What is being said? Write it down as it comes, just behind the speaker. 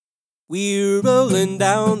We're rolling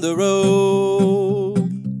down the road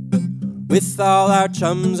with all our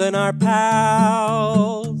chums and our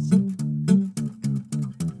pals,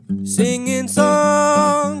 singing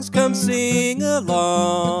songs, come sing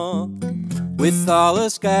along with all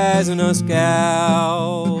us guys and us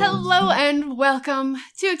gals. Hello and welcome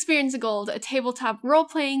to Experience of Gold, a tabletop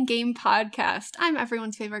role-playing game podcast. I'm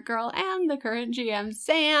everyone's favorite girl and the current GM,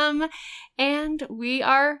 Sam, and we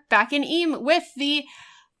are back in Eam with the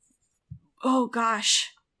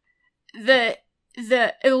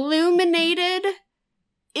illuminated,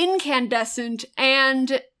 incandescent,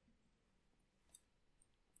 and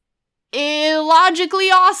illogically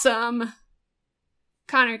awesome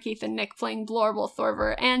Connor, Keith, and Nick playing Blorble,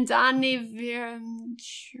 Thorver, and Donnie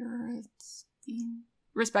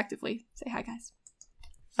respectively. Say hi, guys.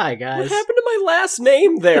 Hi, guys. What happened to my last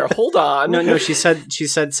name there? Hold on. No, she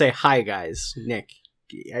said say hi, guys. Nick.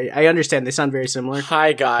 I understand. They sound very similar.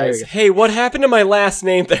 Hi, guys. Hey, what happened to my last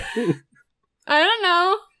name there? I don't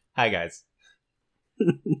know. Hi, guys.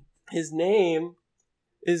 His name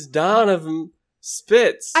is Donovan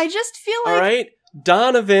Spitz. I just feel like... All right?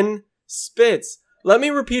 Donovan Spitz. Let me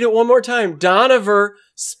repeat it one more time. Donovan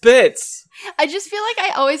Spitz. I just feel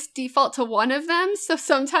like I always default to one of them, so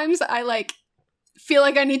sometimes I, feel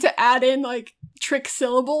like I need to add in, trick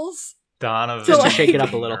syllables. Donovan. Just to shake it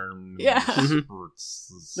up a little. Yeah.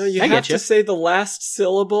 No, you have to say the last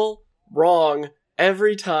syllable wrong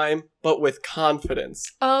every time, but with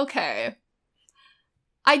confidence. Okay.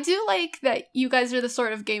 I do like that you guys are the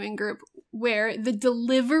sort of gaming group where the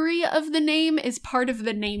delivery of the name is part of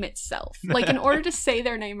the name itself. In order to say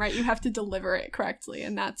their name right, you have to deliver it correctly,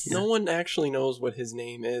 and that's... No one actually knows what his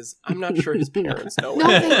name is. I'm not sure his parents know No,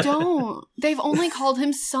 it. they don't. They've only called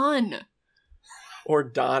him Son. Or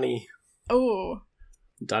Donnie. Oh.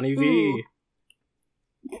 Donnie V.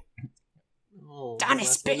 Oh, Donnie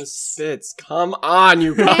last name is Spitz. Spitz. Come on,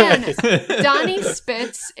 you Man, guys. Donnie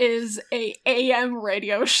Spitz is a AM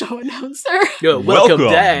radio show announcer. Yo, Welcome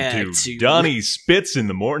back to Donnie Spitz in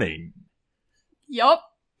the morning. Yup.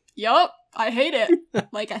 I hate it.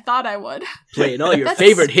 Like I thought I would. Playing all your That's-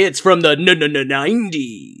 favorite hits from the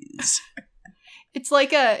 90s. It's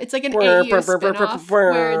like an AU spinoff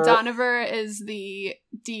where Donover is the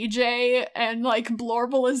DJ and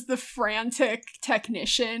Blorble is the frantic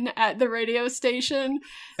technician at the radio station,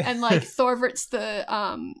 and Thorvert's the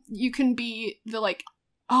you can be the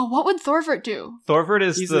what would Thorvert do? Thorvert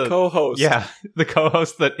is He's the co-host. Yeah, the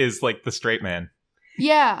co-host that is the straight man.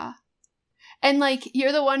 Yeah, and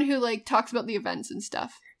you're the one who talks about the events and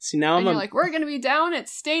stuff. See, now And you're we're gonna be down at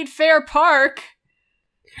State Fair Park.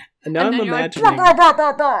 now I'm then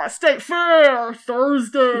imagining. State Fair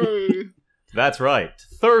Thursday. That's right.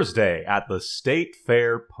 Thursday at the State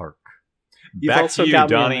Fair Park. You've Back also to you, got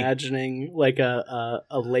Donnie. me imagining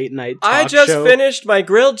a late night talk I just show finished my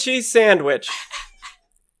grilled cheese sandwich.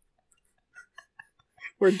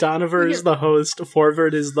 where Donover is the host,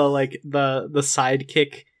 Forvert is the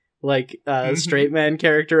sidekick, straight man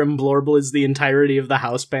character, and Blorble is the entirety of the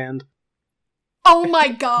house band. Oh my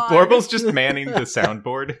god. Blorble's just manning the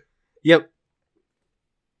soundboard. Yep.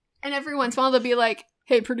 And every once in a while they'll be like,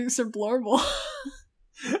 hey, producer Blorble.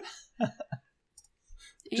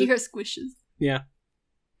 You hear squishes. Yeah.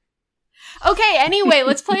 Okay, anyway,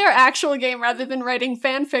 let's play our actual game rather than writing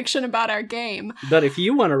fan fiction about our game. But if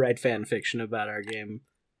you want to write fan fiction about our game,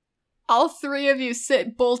 All three of you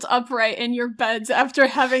sit bolt upright in your beds after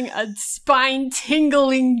having a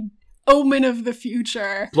spine-tingling omen of the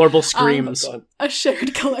future. Blorble screams. A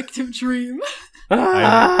shared collective dream.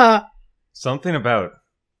 Something about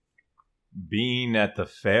being at the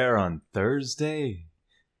fair on Thursday.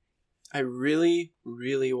 I really,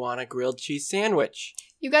 really want a grilled cheese sandwich.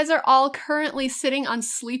 You guys are all currently sitting on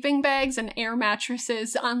sleeping bags and air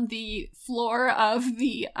mattresses on the floor of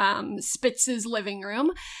the Spitz's living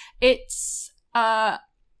room. It's a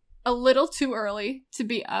little too early to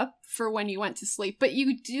be up for when you went to sleep, but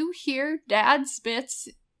you do hear Dad Spitz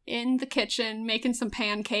in the kitchen making some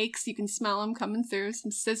pancakes. You can smell him coming through,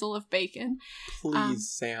 some sizzle of bacon. Please,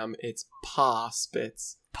 Sam, it's Pa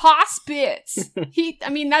Spitz. Pa Spitz!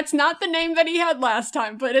 That's not the name that he had last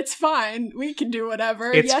time, but it's fine. We can do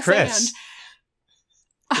whatever. It's yes, Chris.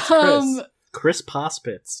 and. Chris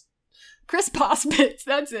Pospitz. Chris Pospitz,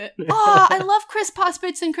 that's it. Oh, I love Chris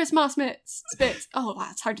Pospitz and Chris Mospitz. Oh, wow,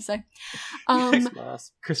 it's hard to say.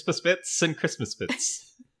 Christmas Spitz and Christmas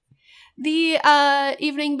Spitz. The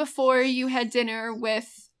evening before you had dinner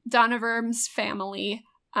with Donover's family,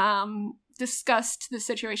 discussed the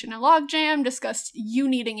situation in Logjam, discussed you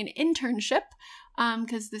needing an internship,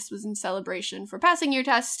 because this was in celebration for passing your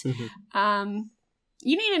test. Mm-hmm.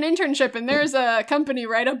 You need an internship, and there's a company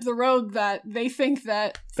right up the road that they think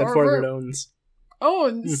that Thorvert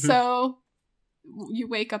owns. So you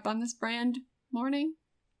wake up on this brand morning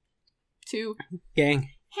to... Gang.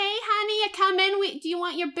 Hey, honey, you come in. Do you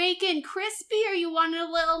want your bacon crispy or you want it a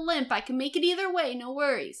little limp? I can make it either way, no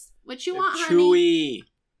worries. What you want, honey?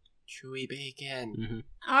 Chewy bacon. Mm-hmm.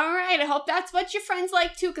 All right, I hope that's what your friends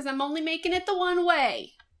like too, because I'm only making it the one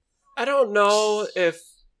way. I don't know if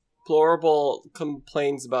Blorble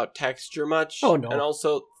complains about texture much. Oh, no. And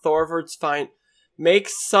also, Thorvert's fine. Make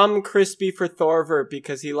some crispy for Thorvert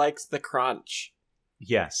because he likes the crunch.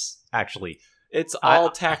 Yes, actually. It's all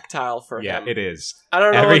tactile for him. Yeah, it is. I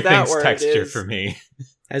don't know Everything's what that word texture is. for me.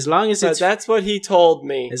 As long as it's... that's what he told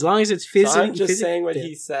me. As long as it's So physically... I'm just saying what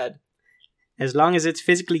he said. As long as it's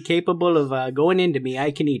physically capable of going into me,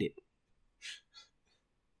 I can eat it.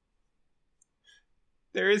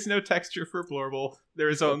 There is no texture for Blorble. There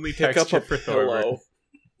is only Pick texture up a for Thorvert. pillow.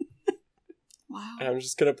 Wow. And I'm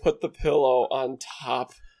just going to put the pillow on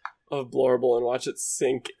top of Blorble and watch it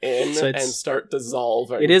sink in So and start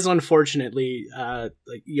dissolving. It is unfortunately,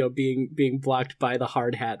 being blocked by the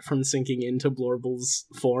hard hat from sinking into Blorble's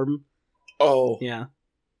form. Oh. Yeah.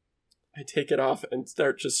 I take it off and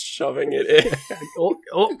start just shoving it in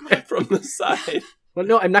from the side. Well,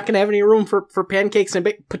 no, I'm not going to have any room for pancakes and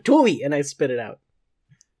patooey, and I spit it out.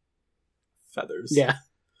 Feathers. Yeah.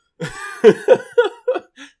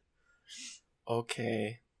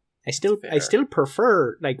 Okay. I still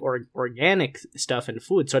prefer like organic stuff and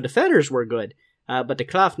food. So the feathers were good, but the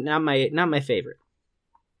cloth not my favorite.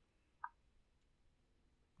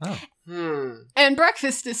 Oh. And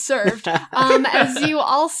breakfast is served. As you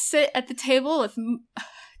all sit at the table with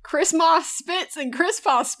Chris Moss Spitz and Chris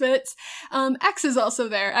Paw Spitz. X is also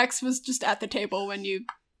there. X was just at the table when you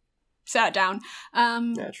sat down.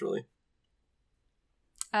 Naturally.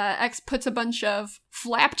 X puts a bunch of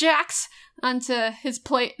flapjacks onto his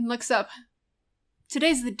plate and looks up.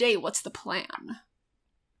 Today's the day. What's the plan?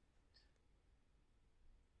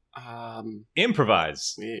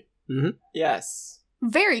 Improvise. Yes.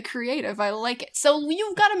 Very creative. I like it. So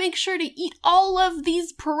you've got to make sure to eat all of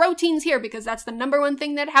these proteins here because that's the number one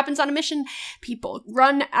thing that happens on a mission. People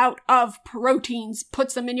run out of proteins.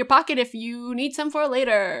 Puts them in your pocket if you need some for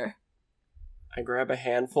later. I grab a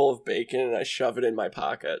handful of bacon and I shove it in my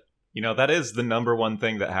pocket. You know, that is the number one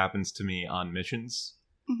thing that happens to me on missions.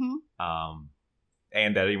 Mm-hmm.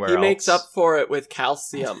 And anywhere else. He makes up for it with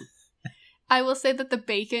calcium. I will say that the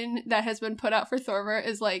bacon that has been put out for Thorvert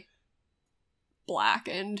is like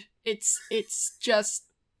blackened. It's just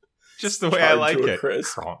the way I like it.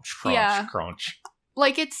 Crisp. Crunch, crunch, Yeah. crunch.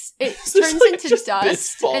 like it It's turns like into just dust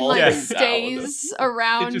bits and like falling stays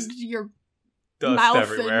around just your Dust mouth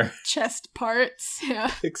everywhere. and chest parts. Yeah.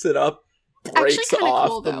 Picks it up, Actually breaks kinda off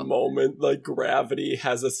cool, the though. moment like gravity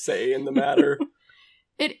has a say in the matter.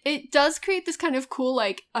 It does create this kind of cool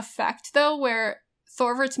like effect though where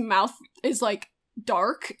Thorvert's mouth is like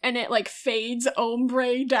dark and it like fades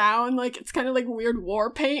ombre down, like it's kind of like weird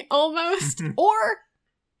war paint almost, or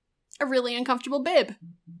a really uncomfortable bib.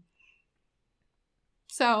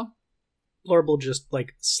 So Blorble just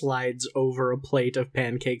like slides over a plate of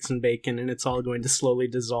pancakes and bacon, and it's all going to slowly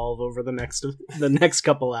dissolve over the next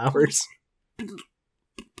couple hours.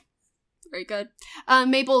 very good.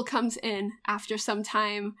 Mabel comes in after some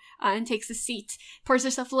time and takes a seat, pours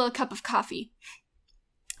herself a little cup of coffee.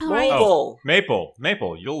 All right. Maple.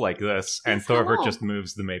 Maple, you'll like this. And Yes, Thorvert hello. just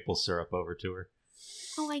moves the maple syrup over to her.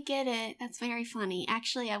 Oh, I get it. That's very funny.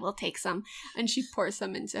 Actually, I will take some. And she pours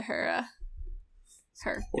some into her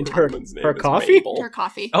Into her Woman's name her is coffee? Mabel. her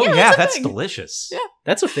coffee. Oh, a that's thing. delicious. Yeah.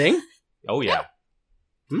 That's a thing? Oh, yeah.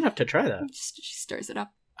 I'm gonna have to try that. She stirs it up.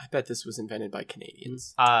 I bet this was invented by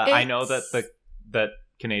Canadians. I know that It's- that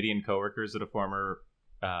Canadian coworkers at a former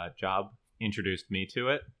job introduced me to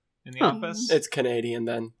it in the Huh. office. It's Canadian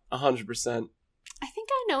then, 100%. I think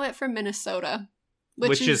I know it from Minnesota, Which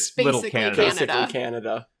which is basically Little Canada. Basically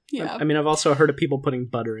Canada. Yeah. I mean, I've also heard of people putting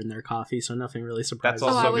butter in their coffee, so nothing really surprises Oh,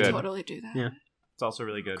 also I me. would good. totally do that. Yeah. It's also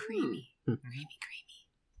really good. Creamy. Hmm. Creamy.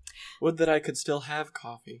 Would that I could still have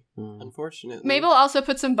coffee, Mm. unfortunately. Mabel also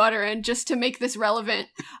put some butter in just to make this relevant.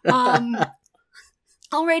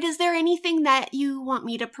 All right, is there anything that you want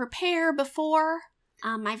me to prepare before?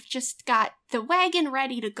 I've just got the wagon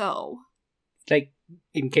ready to go. Like,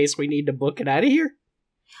 in case we need to book it out of here?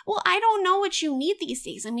 Well, I don't know what you need these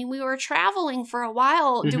days. I mean, we were traveling for a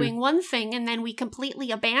while Mhm. doing one thing, and then we completely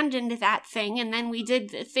abandoned that thing, and then we did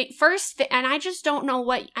the thing first, and I just don't know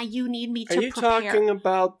what you need me to Are you prepare. talking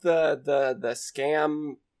about the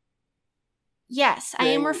scam? Yes, I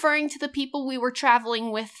am thing? referring to the people we were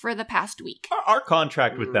traveling with for the past week. Our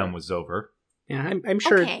contract with them was over. Yeah, I'm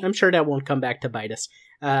sure. Okay. I'm sure that won't come back to bite us.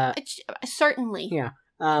 Certainly. Yeah.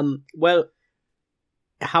 Well,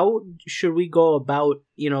 how should we go about?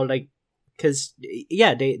 Because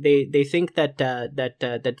they think that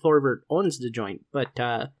Thorvert owns the joint, but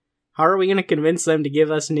how are we going to convince them to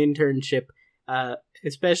give us an internship?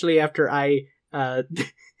 Especially after I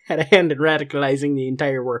had a hand in radicalizing the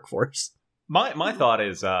entire workforce. My thought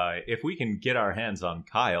is, if we can get our hands on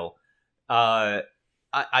Kyle, I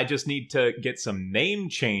just need to get some name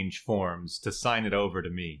change forms to sign it over to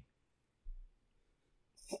me.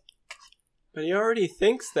 But he already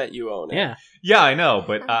thinks that you own it. Yeah, I know,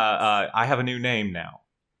 but I have a new name now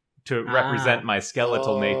to represent my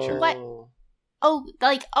skeletal nature. What?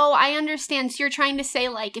 I understand. So you're trying to say,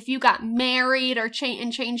 like, if you got married or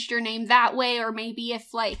and changed your name that way, or maybe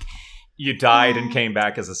if, like... You died and came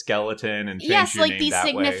back as a skeleton and changed your name that way. Yes, like these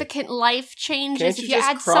significant life changes. Can't if you you just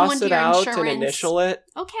add someone to your cross it out insurance. and initial it?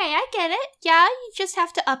 Okay, I get it. Yeah, you just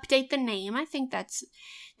have to update the name. I think that's...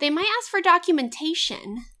 They might ask for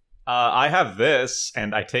documentation. I have this,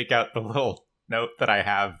 and I take out the little note that I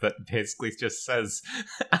have that basically just says,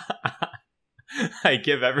 I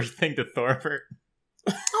give everything to Thorvert.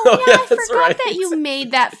 Oh yeah, I forgot that you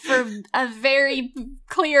made that for a very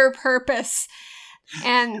clear purpose.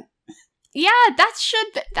 And yeah, that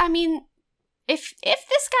should... I mean, if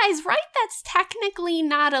this guy's right, that's technically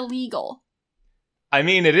not illegal. I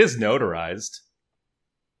mean, it is notarized.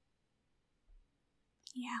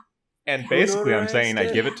 Yeah. And basically, I'm saying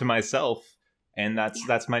I give it to myself, and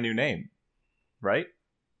that's my new name, right?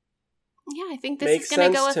 Yeah, I think this Makes is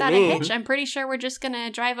going to go sense to without me. a hitch. I'm pretty sure we're just going to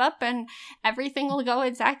drive up, and everything will go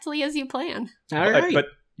exactly as you plan. All right. But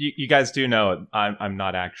you guys do know I'm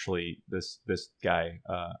not actually this guy.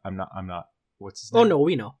 I'm not. What's his name? Oh no,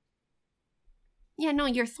 we know. Yeah, no,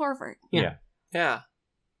 you're Thorvert. Yeah.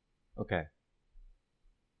 Okay.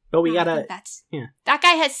 But we No, I gotta. think that's... Yeah. That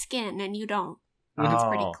guy has skin, and you don't. That's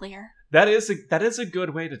pretty Oh. clear. That is a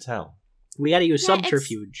good way to tell. We gotta use Yeah, it's-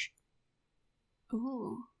 subterfuge.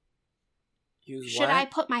 Ooh. Use Should what? I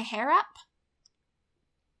put my hair up?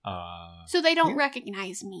 So they don't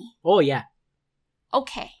recognize me. Oh yeah.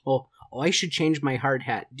 Okay. Oh, I should change my hard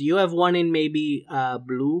hat. Do you have one in maybe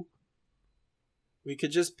blue? We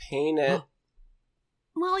could just paint it.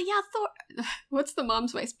 Well, yeah, What's the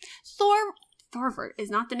mom's voice? Thorvert is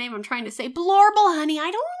not the name I'm trying to say. Blorble, honey.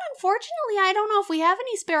 Unfortunately, I don't know if we have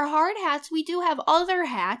any spare hard hats. We do have other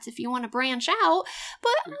hats if you want to branch out.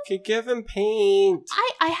 But We could give him paint.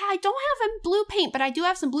 I don't have a blue paint, but I do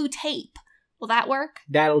have some blue tape. Will that work?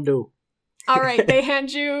 That'll do. All right, they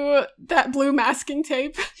hand you that blue masking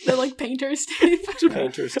tape, the like painter's tape.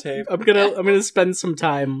 Painter's tape. I'm gonna spend some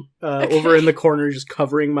time over in the corner just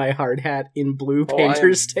covering my hard hat in blue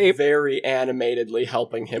painter's I'm tape. very animatedly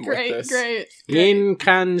helping him with this. Great.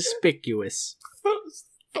 Inconspicuous.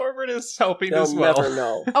 Thorvert is helping They'll as well. never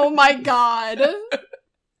know. Oh my god.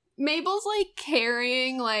 Mabel's like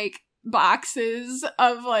carrying like boxes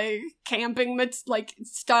of like camping like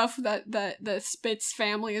stuff that the Spitz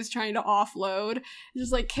family is trying to offload.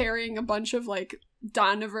 Just like carrying a bunch of like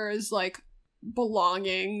Donover's like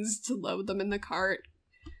belongings to load them in the cart.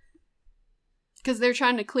 Because they're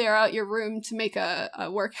trying to clear out your room to make a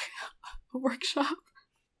workshop.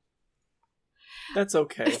 That's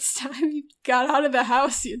okay. It's time you got out of the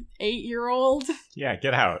house, you 8-year-old. Yeah,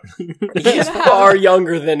 get out. He's far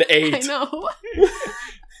younger than 8. I know.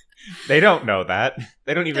 They don't know that.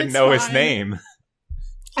 They don't even It's know his fine. name.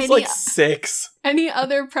 He's Any- like 6. Any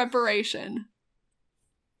other preparation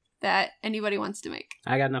that anybody wants to make?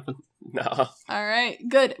 I got nothing. No. All right,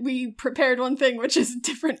 good. We prepared one thing, which is a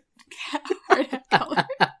different hard hat color.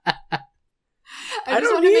 I just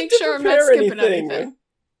don't want to need make to sure I'm not prepare skipping anything. anything.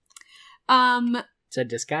 It's a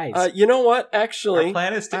disguise. You know what? Our Actually,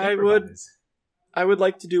 plan is to I improvise. would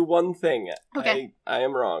like to do one thing. Okay. I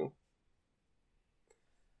am wrong.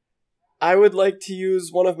 I would like to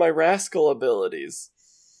use one of my rascal abilities.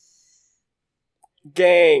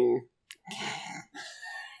 Gang.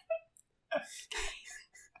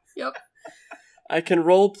 Yep. I can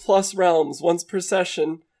roll plus realms once per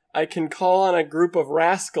session. I can call on a group of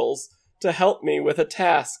rascals to help me with a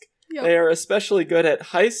task. Yep. They are especially good at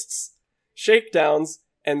heists, shakedowns,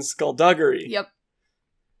 and skullduggery. Yep.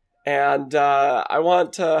 And I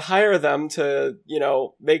want to hire them to,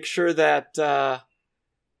 make sure that, they're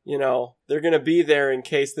going to be there in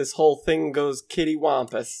case this whole thing goes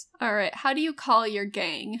kitty-wampus. All right. How do you call your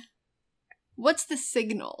gang? What's the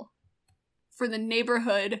signal for the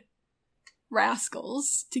neighborhood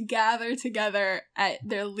rascals to gather together at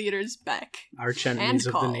their leader's beck? Arch enemies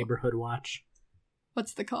of the call. neighborhood watch.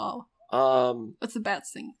 What's the call? What's the bat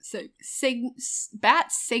thing?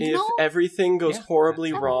 Bat signal? If everything goes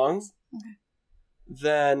horribly wrong,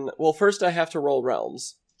 then... Well, first I have to roll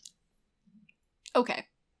realms. Okay.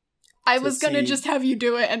 I was going to just have you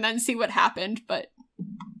do it and then see what happened, but...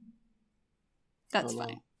 That's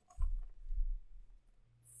fine.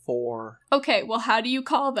 4. Okay, well, how do you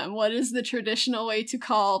call them? What is the traditional way to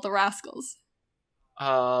call the rascals?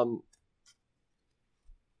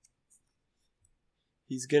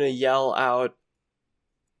 He's gonna yell out,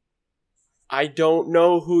 "I don't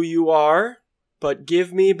know who you are, but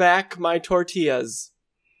give me back my tortillas."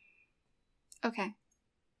 Okay.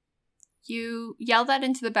 You yell that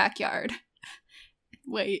into the backyard.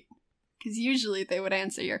 Wait, because usually they would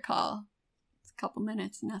answer your call. It's a couple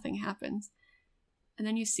minutes, nothing happens. And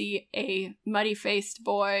then you see a muddy-faced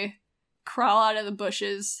boy crawl out of the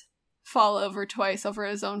bushes, fall over twice over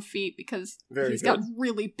his own feet because he's got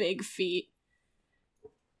really big feet.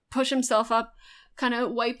 Push himself up, kind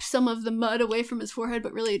of wipe some of the mud away from his forehead,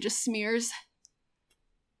 but really it just smears.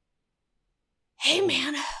 Hey,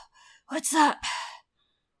 man, what's up?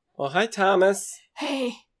 Well, hi, Thomas.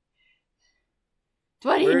 Hey.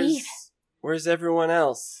 What do you need? Where's everyone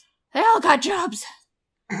else? They all got jobs.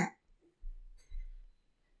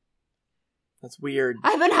 That's weird.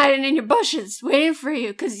 I've been hiding in your bushes, waiting for you,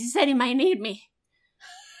 because you said you might need me.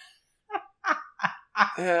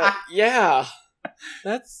 Yeah.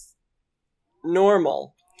 That's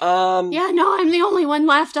normal. Yeah, no, I'm the only one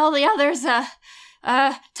left. All the others,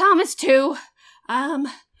 Thomas too.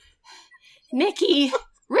 Nikki,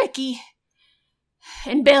 Ricky,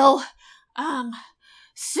 and Bill,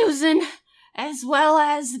 Susan, as well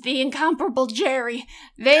as the incomparable Jerry.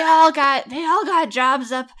 They all got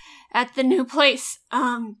jobs up at the new place.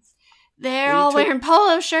 They're all wearing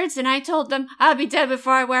polo shirts, and I told them I'll be dead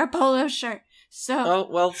before I wear a polo shirt. So. Oh,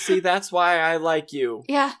 well, see, that's why I like you.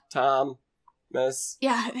 Yeah. Tom, Miss.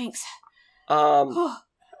 Yeah, thanks. You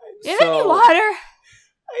have any water?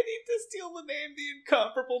 I need to steal the name The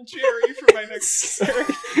Incomparable Jerry for my next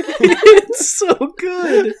character. It's so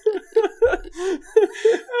good.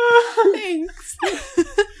 Thanks.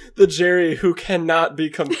 The Jerry who cannot be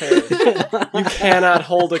compared. You cannot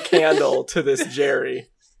hold a candle to this Jerry.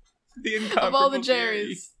 The Incomparable Of all the Jerry.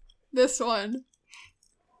 Jerrys, this one.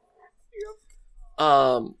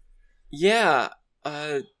 Yeah,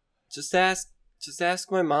 just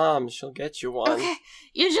ask my mom. She'll get you one. Okay,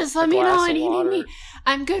 you just let me know when you need me.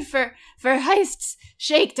 I'm good for heists,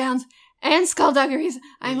 shakedowns, and skullduggeries.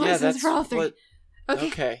 I'm licensed for all 3.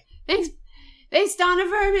 Okay. Thanks,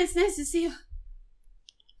 Donovan. It's nice to see you.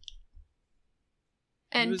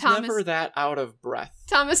 And he was Thomas, never that out of breath.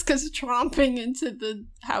 Thomas goes tromping into the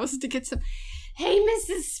house to get some... Hey,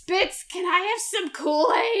 Mrs. Spitz, can I have some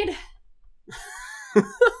Kool-Aid?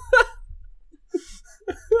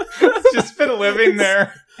 It's just been living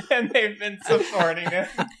there, and they've been supporting it.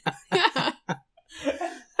 Yeah.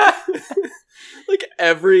 Like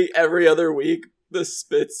every other week, the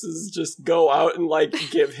Spitzes just go out and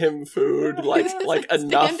give him food, like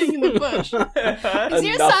enough, standing in the bush. Is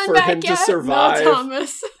your enough son for back him yet? to survive. No,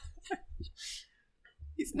 Thomas.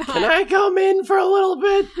 He's not. Can I come in for a little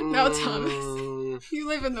bit? No, Thomas. You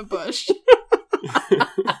live in the bush.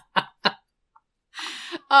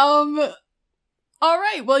 All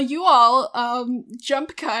right. Well, you all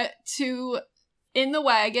jump cut to in the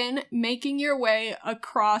wagon, making your way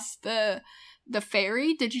across the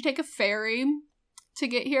ferry. Did you take a ferry to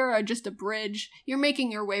get here, or just a bridge? You're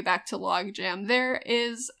making your way back to Logjam. There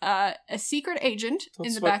is a secret agent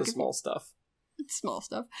in the back of small stuff. Small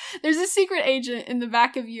stuff. There's a secret agent in the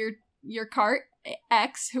back of your cart,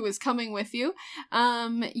 X, who is coming with you.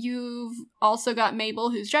 You've also got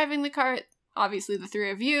Mabel, who's driving the cart. Obviously, the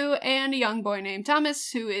 3 of you, and a young boy named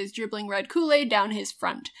Thomas, who is dribbling red Kool-Aid down his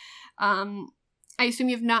front. I assume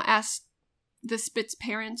you've not asked the Spitz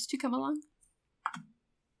parents to come along?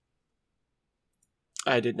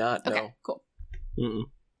 I did not know. Okay, cool. Mm-mm.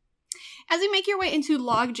 As you make your way into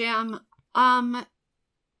Logjam,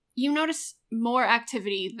 you notice more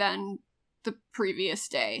activity than the previous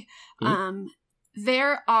day. Mm-hmm.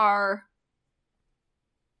 There are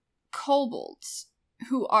kobolds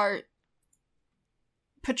who are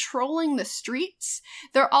patrolling the streets.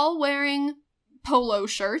 They're all wearing polo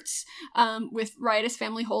shirts with Riotous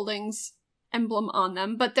Family Holdings emblem on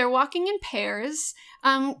them, but they're walking in pairs,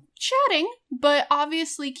 chatting, but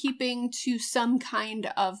obviously keeping to some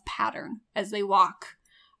kind of pattern as they walk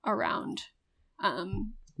around.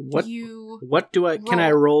 What can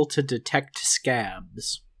I roll to detect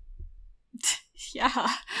scabs? Yeah.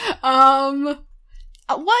 How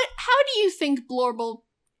do you think Blorble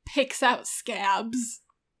picks out scabs?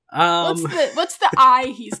 What's the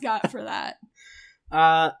eye he's got for that?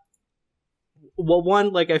 Well,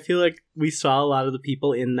 one, like, I feel like we saw a lot of the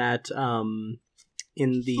people in that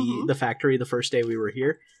in the factory the first day we were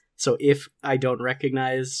here. So if I don't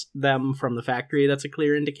recognize them from the factory, that's a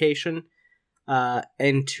clear indication.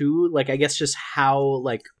 And two, like, I guess just how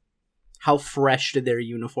fresh do their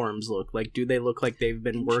uniforms look? Like, do they look like they've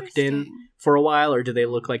been worked in for a while, or do they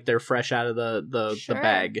look like they're fresh out of the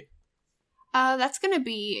bag? That's gonna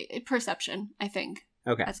be perception, I think.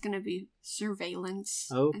 Okay. That's gonna be surveillance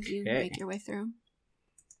as you make your way through.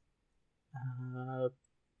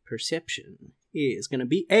 Perception is gonna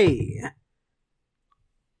be A.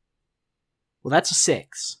 Well, that's a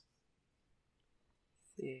 6.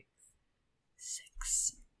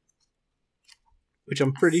 6. Which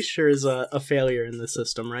I'm pretty sure is a failure in the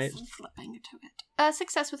system, right? I'm flipping to it.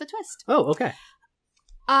 Success with a twist. Oh, okay.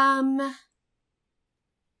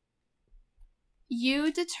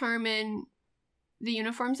 You determine the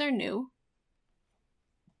uniforms are new.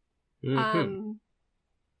 Mm-hmm.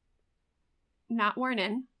 Not worn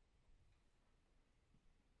in.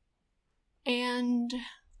 And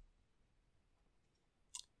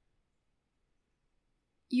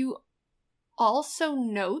you also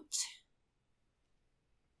note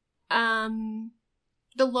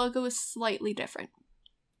the logo is slightly different.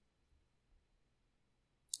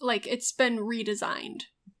 Like, it's been redesigned.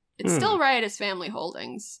 It's still Riotous Family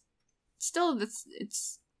Holdings. Still,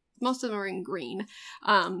 it's most of them are in green.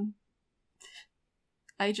 I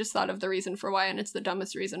just thought of the reason for why, and it's the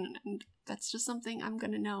dumbest reason, and that's just something I'm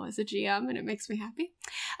gonna know as a GM, and it makes me happy.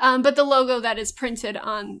 But the logo that is printed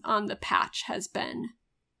on the patch has been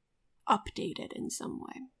updated in some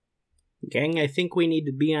way. Gang, I think we need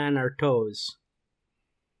to be on our toes.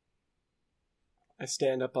 I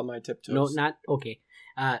stand up on my tiptoes. No, not okay.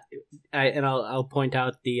 I'll point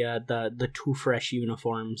out the two fresh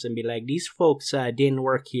uniforms and be like, these folks didn't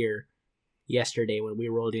work here yesterday when we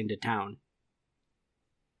rolled into town.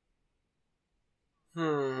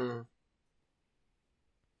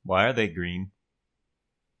 Why are they green?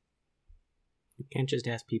 You can't just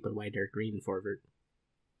ask people why they're green, Forvert.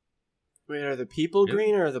 Wait, are the people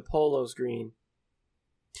green or are the polos green?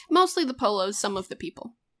 Mostly the polos, some of the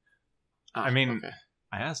people. I mean, okay.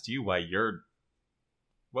 I asked you why you're...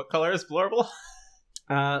 What color is Blorble?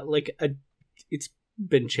 It's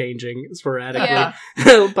been changing sporadically. Yeah.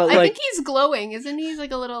 But I think he's glowing, isn't he? He's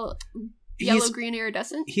like a little yellow-green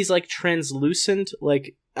iridescent. He's like translucent.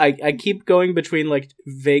 Like, I keep going between like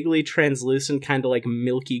vaguely translucent, kind of like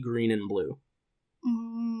milky green and blue.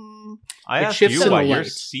 I asked you why you're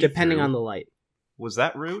see-through. Depending on the light. Was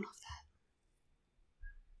that rude?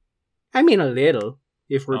 I mean, a little,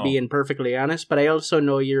 if we're being perfectly honest. But I also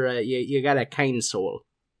know you got a kind soul.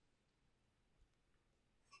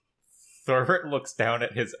 Thorvert looks down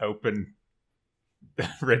at his open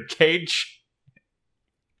ribcage.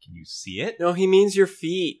 Can you see it? No, he means your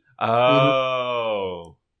feet.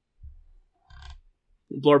 Oh.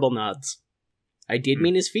 Blorble nods. I did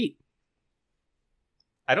mean his feet.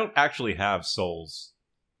 I don't actually have soles.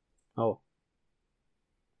 Oh.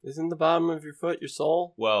 Isn't the bottom of your foot your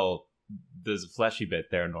sole? Well, there's a fleshy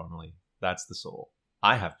bit there normally. That's the sole.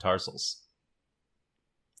 I have tarsals.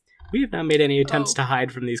 We have not made any attempts to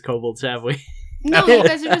hide from these kobolds, have we? No, you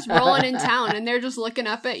guys are just rolling in town, and they're just looking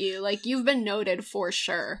up at you. Like, you've been noted for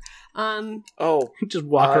sure. Just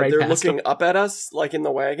walk right they're past looking them. up at us, like in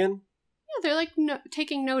the wagon? Yeah, they're like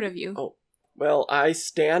taking note of you. Oh, well, I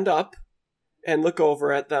stand up and look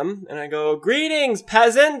over at them, and I go, "Greetings,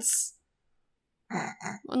 peasants!"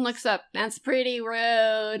 One looks up. That's pretty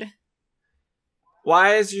rude.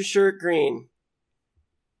 Why is your shirt green?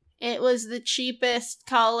 It was the cheapest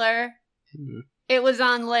color. It was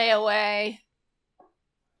on layaway.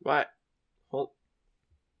 What? Hold.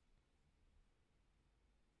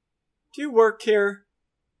 Do you work here?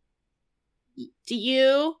 Do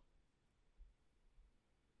you?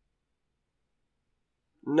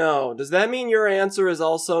 No. Does that mean your answer is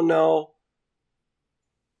also no?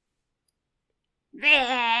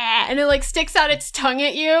 And it like sticks out its tongue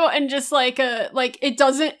at you and just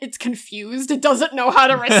it's confused. It doesn't know how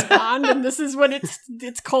to respond, and this is what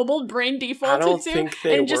its kobold brain defaulted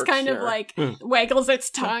to. And just kind of like waggles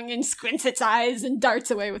its tongue and squints its eyes and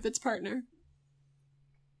darts away with its partner.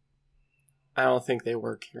 I don't think they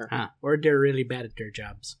work here. Or they're really bad at their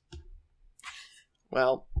jobs.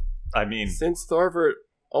 Well, I mean, since Thorvert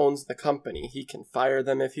owns the company, he can fire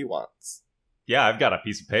them if he wants. Yeah, I've got a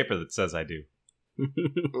piece of paper that says I do.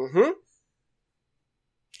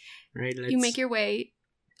 Right, you make your way.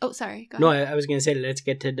 Oh, sorry. Go ahead. No, I was going to say let's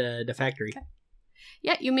get to the factory. Okay.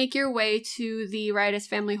 Yeah, you make your way to the Riotous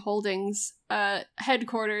Family Holdings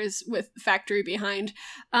headquarters with factory behind.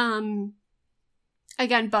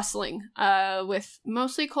 Again, bustling with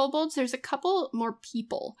mostly kobolds. There's a couple more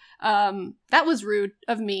people. That was rude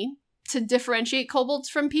of me to differentiate kobolds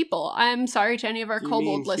from people. I'm sorry to any of our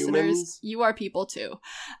kobold listeners. Humans? You are people too.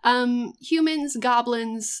 Humans,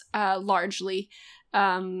 goblins, largely,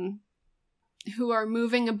 who are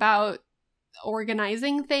moving about,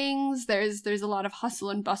 organizing things. There's a lot of hustle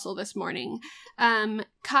and bustle this morning.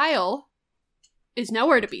 Kyle is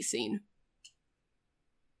nowhere to be seen.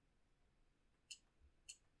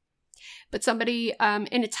 But somebody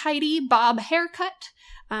in a tidy bob haircut,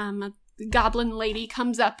 a goblin lady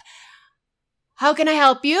comes up. How can I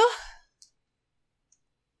help you?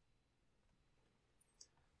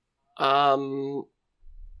 Do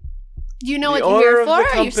you know what you're here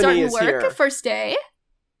for? Are you starting work first day?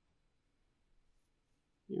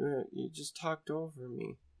 You just talked over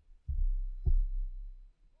me.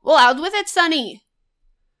 Well, out with it, Sonny.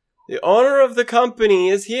 The owner of the company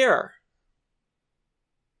is here.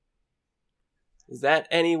 Is that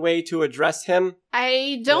any way to address him?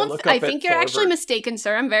 I think you're actually mistaken,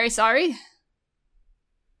 sir. I'm very sorry.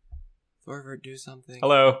 Thorvald, do something.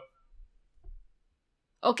 Hello.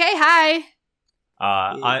 Okay, hi.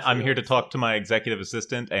 I'm here to talk to my executive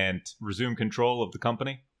assistant and resume control of the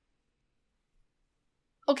company.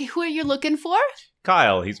 Okay, who are you looking for?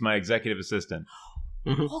 Kyle, he's my executive assistant.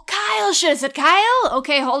 Oh, Kyle should have said Kyle.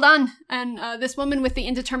 Okay, hold on. And this woman with the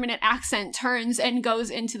indeterminate accent turns and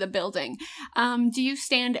goes into the building. Do you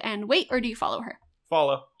stand and wait, or do you follow her?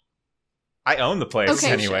 Follow. I own the place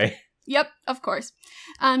anyway. Sure. Yep, of course.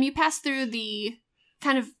 You pass through the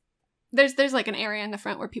kind of... There's like an area in the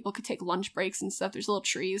front where people could take lunch breaks and stuff. There's little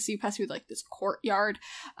trees, so you pass through like this courtyard.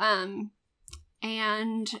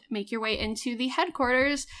 And make your way into the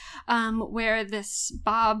headquarters, where this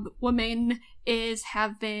Bob woman is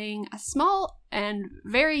having a small and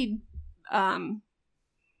very, I'd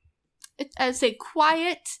say,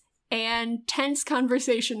 quiet and tense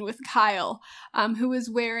conversation with Kyle, who is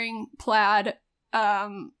wearing plaid, a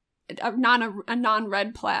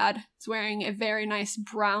non-red plaid. He's wearing a very nice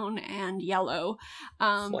brown and yellow.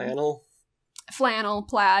 Flannel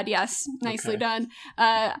plaid, yes, nicely done.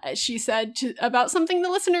 She said about something the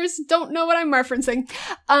listeners don't know what I'm referencing.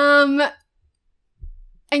 And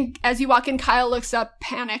as you walk in, Kyle looks up,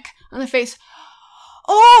 panic on the face.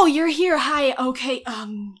 Oh, you're here. Hi. Okay.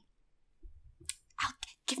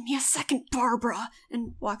 Give me a second, Barbara,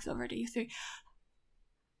 and walks over to you three.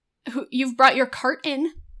 You've brought your cart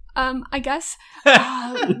in. I guess.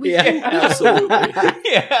 Absolutely. Yeah.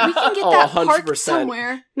 We can get that parked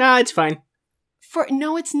somewhere. No, it's fine.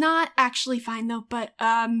 No, it's not actually fine though, but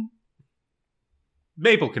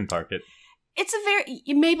Mabel can park it. It's a very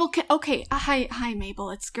Mabel can okay. Hi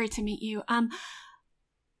Mabel. It's great to meet you.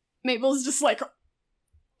 Mabel's just like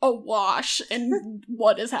awash in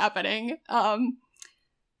what is happening.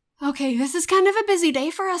 Okay, this is kind of a busy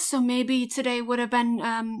day for us, so maybe today would have been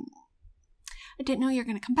I didn't know you were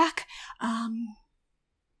gonna come back.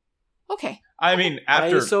 Okay. I mean, after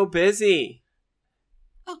why are you so busy?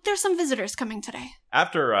 Oh, there's some visitors coming today.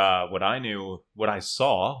 After what I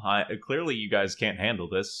saw, clearly you guys can't handle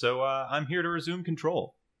this, so I'm here to resume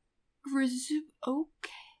control. Okay.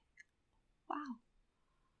 Wow.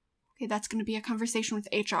 Okay, that's going to be a conversation with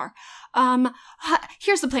HR.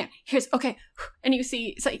 Here's the plan. Okay. And you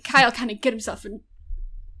see, it's like Kyle kind of get himself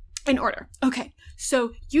in order. Okay,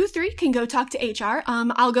 so you three can go talk to HR.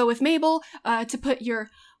 I'll go with Mabel to put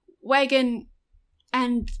your wagon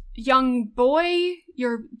and young boy.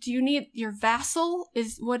 Do you need your vassal?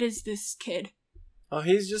 What is this kid? Oh,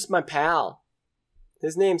 he's just my pal.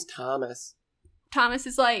 His name's Thomas. Thomas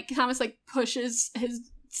pushes his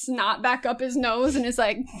snot back up his nose and is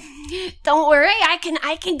like, "Don't worry, I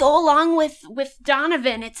can go along with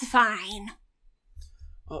Donovan. It's fine."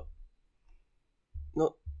 Oh,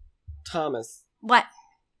 no, Thomas. What?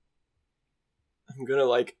 I'm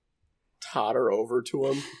gonna totter over to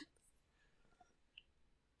him.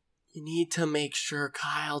 You need to make sure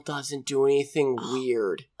Kyle doesn't do anything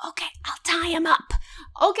weird. Okay, I'll tie him up.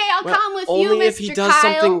 Okay, I'll come with you, Mr. Kyle. Only if he does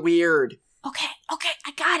something weird. Okay,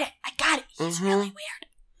 I got it. He's really weird.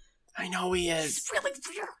 I know he is. He's really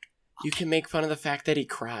weird. Okay. You can make fun of the fact that he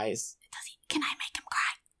cries. Does he? Can I make him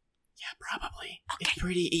cry? Yeah, probably. Okay. It's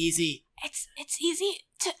pretty easy. It's easy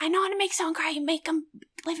to. I know how to make someone cry. You make him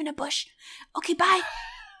live in a bush. Okay, bye.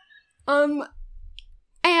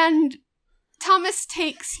 And Thomas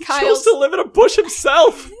takes Kyle's... He chose to live in a bush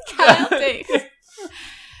himself!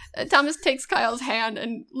 Thomas takes Kyle's hand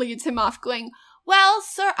and leads him off, going, Well,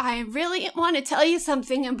 sir, I really want to tell you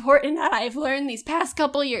something important that I've learned these past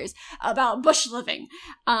couple years about bush living.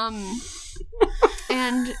 And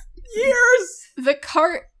Years! the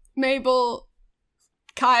cart, Mabel,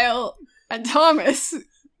 Kyle, and Thomas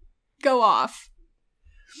go off.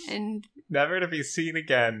 And Never to be seen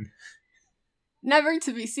again. never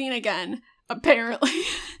to be seen again, apparently.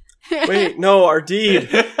 Wait, no, our deed.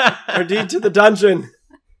 Our deed to the dungeon.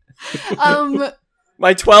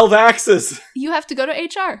 My 12 axes. You have to go to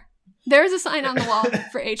HR. There's a sign on the wall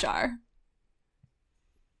for HR.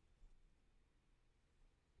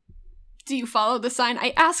 Do you follow the sign?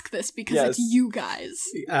 I ask this because Yes. it's you guys.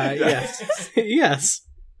 Yes. Yes.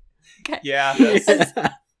 Okay. Yeah.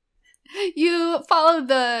 You follow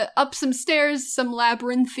up some stairs, some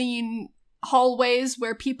labyrinthine hallways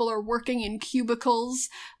where people are working in cubicles,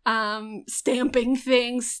 stamping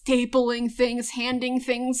things, stapling things, handing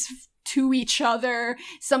things to each other,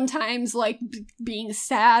 sometimes like being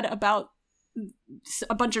sad about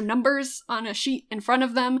a bunch of numbers on a sheet in front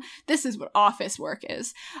of them. This is what office work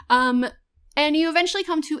is. And you eventually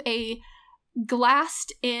come to a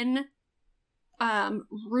glassed-in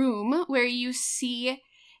room where you see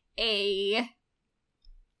a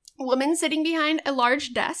woman sitting behind a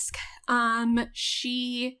large desk.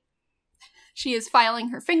 She is filing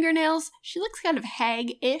her fingernails. She looks kind of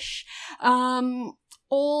hag-ish.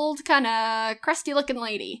 Old, kind of crusty-looking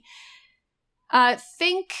lady.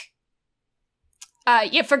 Think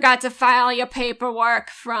you forgot to file your paperwork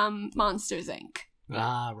from Monsters, Inc.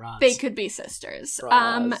 Ah, Roz. They could be sisters.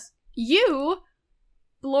 Roz. You,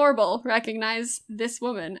 Blorble, recognize this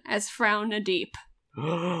woman as Frau Nadeep,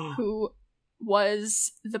 who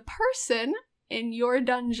was the person in your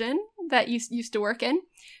dungeon that you used to work in,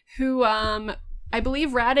 who, I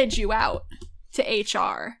believe, ratted you out to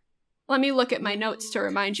HR. Let me look at my notes to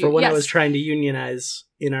remind you. For when Yes, I was trying to unionize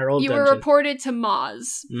in our old you dungeon. were reported to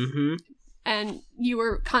Moz, Mm-hmm. and you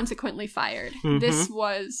were consequently fired. Mhm. This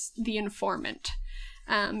was the informant.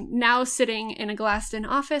 Now sitting in a glassed-in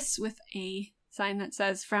office with a sign that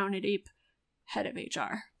says Frau Nadeep, head of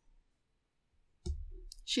HR.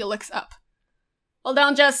 She looks up. Well,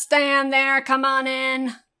 don't just stand there. Come on in.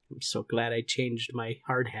 I'm so glad I changed my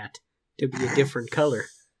hard hat to be a different color.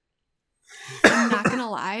 I'm not gonna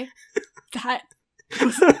lie. That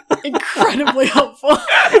was incredibly helpful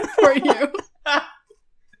for you.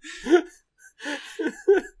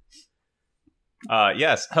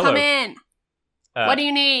 Yes. Hello. Come in. What do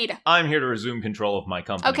you need? I'm here to resume control of my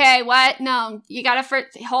company. Okay, what? No, you gotta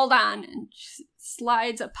first hold on. And she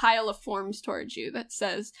slides a pile of forms towards you that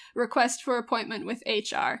says request for appointment with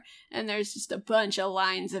HR, and there's just a bunch of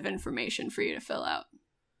lines of information for you to fill out.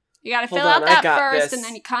 You gotta Hold fill on, out I that got first, this. and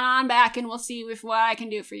then you come on back, and we'll see what I can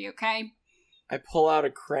do for you. Okay? I pull out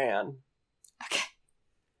a crayon. Okay.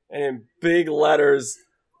 And in big letters,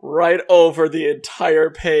 right over the entire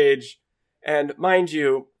page. And mind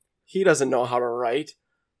you, he doesn't know how to write.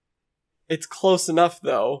 It's close enough,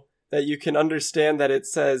 though, that you can understand that it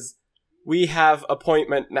says, "We have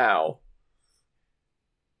appointment now."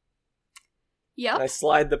 Yep. And I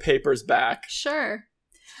slide the papers back. Sure.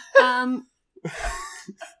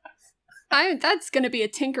 That's gonna be a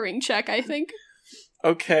tinkering check, I think.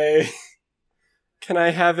 Okay. Can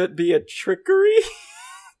I have it be a trickery?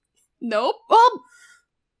 Nope. Well,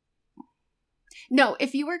 no,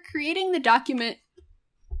 if you were creating the document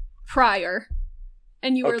prior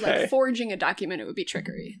and you were Okay. like forging a document, it would be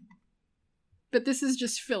trickery. But this is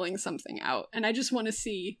just filling something out, and I just want to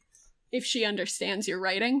see if she understands your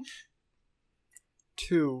writing.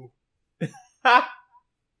 2.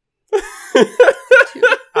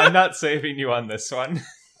 I'm not saving you on this one.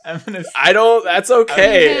 I'm gonna. I don't. That's You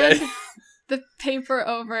okay. hand the paper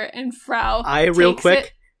over, and Frau Real takes quick,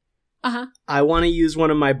 it. Uh-huh. I want to use one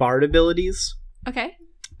of my bard abilities, Okay.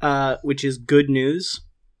 which is good news.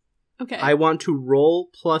 Okay. I want to roll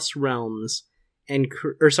plus realms and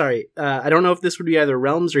I don't know if this would be either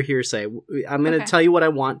realms or hearsay. I'm going to Okay. tell you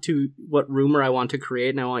what rumor I want to create,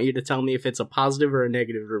 and I want you to tell me if it's a positive or a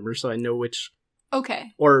negative rumor, so I know which.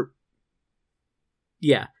 Okay. Or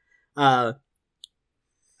yeah, I'm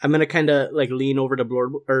gonna kind of like lean over to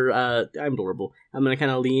Blorble, or I'm Blorble. I'm gonna kind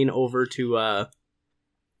of lean over to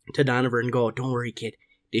Donovan and go, "Don't worry, kid.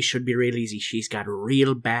 This should be real easy. She's got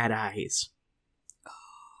real bad eyes."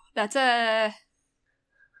 That's that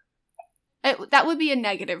would be a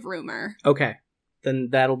negative rumor. Okay, then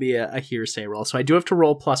that'll be a hearsay roll. So I do have to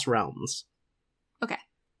roll plus realms. Okay.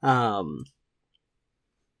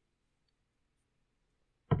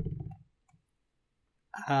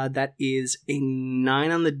 That is a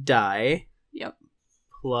 9 on the die. Yep.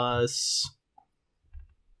 Plus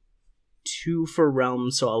 2 for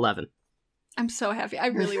realms, so 11. I'm so happy. I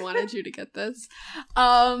really wanted you to get this.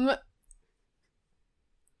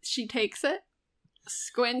 She takes it,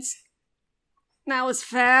 squints. That was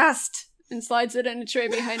fast. And slides it in a tray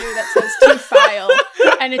behind her that says to file.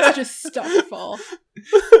 And it's just stuffed full.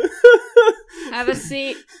 Have a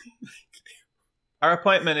seat. Our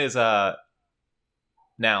appointment is, now.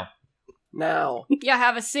 Now. Yeah,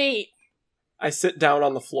 have a seat. I sit down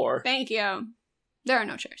on the floor. Thank you. There are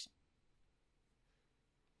no chairs.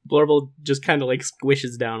 Blorble just kind of like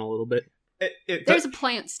squishes down a little bit. There's a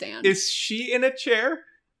plant stand. Is she in a chair?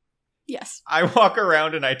 Yes. I walk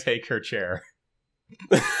around and I take her chair.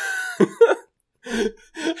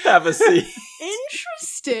 Have a seat.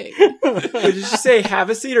 Interesting. Wait, did you say have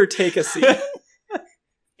a seat or take a seat?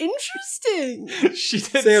 Interesting. She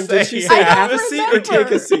didn't Sam, say did she say I don't have a seat or take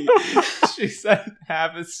remember. a seat? She said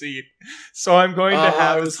have a seat. So I'm going to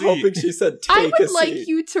have I a was seat. hoping she said take I a would seat. like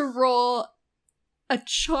you to roll a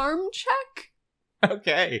charm check,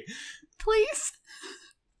 Okay. please.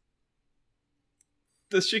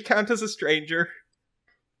 Does she count as a stranger?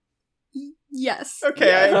 Yes.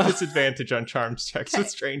 Okay, I Yeah. have disadvantage on charms checks with Okay.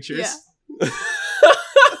 strangers. Yeah.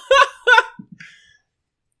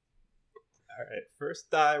 Alright, first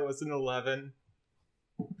die was an 11.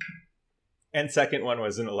 And second one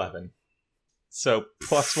was an 11. So,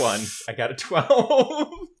 +1, I got a 12.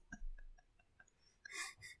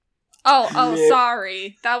 Oh, Yeah.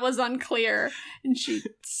 sorry. That was unclear. And she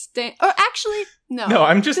Oh, actually, no. No,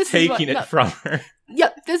 I'm just This is taking what- it no. from her.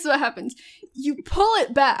 Yep, this is what happens. You pull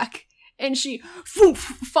it back, and she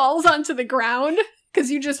falls onto the ground, because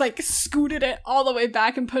you just, like, scooted it all the way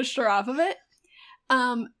back and pushed her off of it.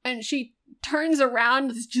 And she turns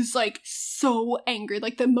around, is just, like, so angry.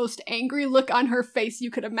 Like, the most angry look on her face you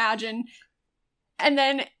could imagine. And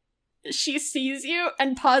then she sees you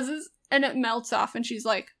and pauses, and it melts off, and she's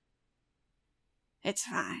like, "It's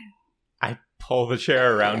fine." I pull the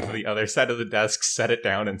chair around to the other side of the desk, set it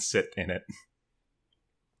down, and sit in it.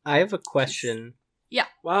 I have a question.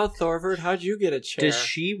 Wow, Thorvard, how'd you get a chair? Does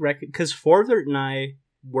she because Forvert and I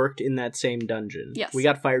worked in that same dungeon. Yes. We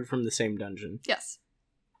got fired from the same dungeon. Yes.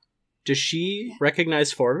 Does she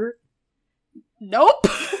recognize Forvert? Nope.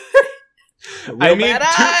 I mean, bad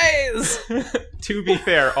eyes! to be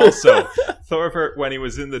fair, also, Thorvert, when he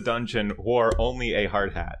was in the dungeon, wore only a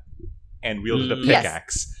hard hat and wielded a Yes.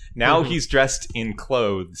 pickaxe. Now Mhm. he's dressed in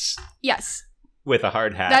clothes Yes. with a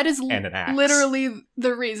hard hat That is and an axe. literally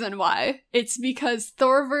the reason why. It's because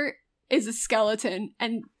Thorvert is a skeleton,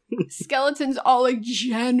 and skeletons all look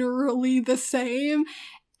generally the same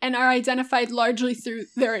and are identified largely through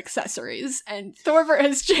their accessories. And Thorvert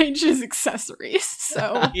has changed his accessories.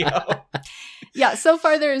 So, Yo. yeah, so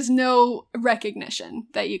far there is no recognition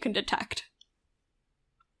that you can detect.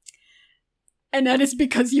 And that is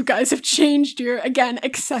because you guys have changed your, again,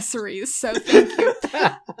 accessories. So thank you.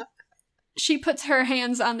 She puts her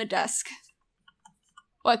hands on the desk.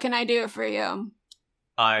 What can I do for you?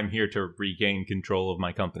 I'm here to regain control of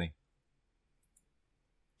my company.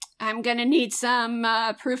 I'm gonna need some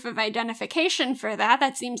proof of identification for that.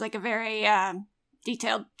 That seems like a very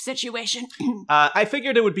detailed situation. I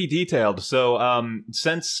figured it would be detailed, so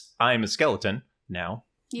since I'm a skeleton now,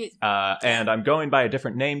 You- and I'm going by a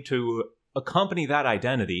different name to accompany that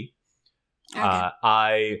identity, Okay.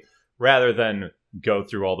 I, rather than go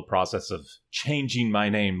through all the process of changing my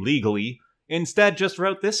name legally, instead just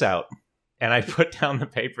wrote this out. And I put down the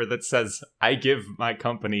paper that says, I give my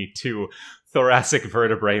company to Thoracic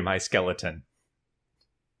Vertebrae, my skeleton.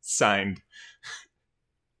 Signed,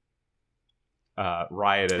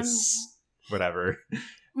 Riotous, whatever.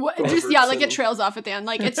 What, Thorvert just yeah, like it too. trails off at the end.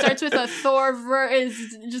 Like it starts with a Thorvert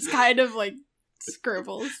is just kind of like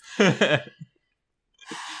scribbles.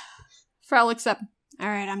 Frau looks up. All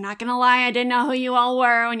right, I'm not gonna lie. I didn't know who you all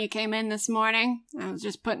were when you came in this morning. I was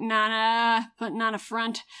just putting on a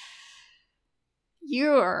front.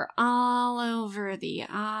 You're all over the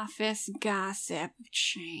office gossip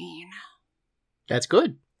chain. That's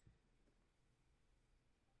good.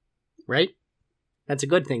 Right? That's a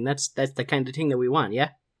good thing. That's the kind of thing that we want, yeah?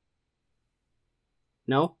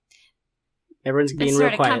 No? Everyone's This being sort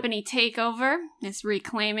real of quiet. company takeover, this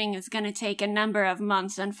reclaiming, is going to take a number of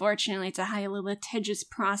months. Unfortunately, it's a highly litigious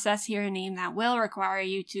process here, a name that will require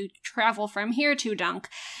you to travel from here to Dunk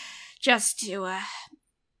just to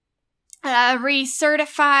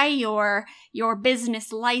recertify your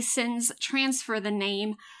business license, transfer the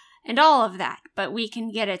name, and all of that. But we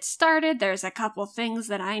can get it started. There's a couple things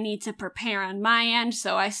that I need to prepare on my end,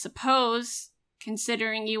 so I suppose,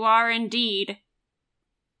 considering you are indeed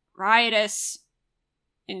riotous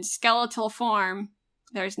in skeletal form,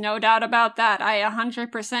 there's no doubt about that. I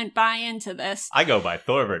 100% buy into this. I go by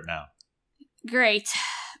Thorvert now. Great.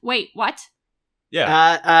 Wait, what?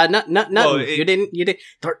 Yeah. Nothing. Well, You didn't.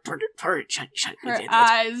 Thor, shut. Her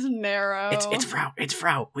eyes narrow. It's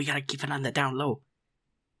Frau. We gotta keep it on the down low.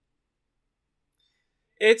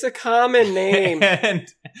 It's a common name. And,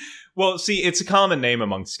 well, see, it's a common name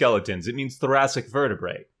among skeletons. It means thoracic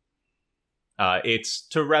vertebrae. It's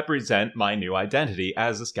to represent my new identity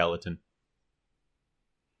as a skeleton.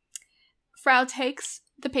 Frau takes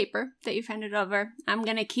the paper that you've handed over. I'm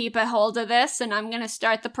gonna keep a hold of this, and I'm gonna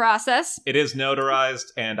start the process. It is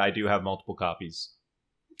notarized, and I do have multiple copies.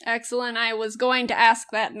 Excellent. I was going to ask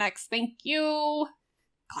that next. Thank you.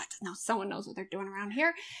 Glad to know someone knows what they're doing around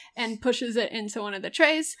here. And pushes it into one of the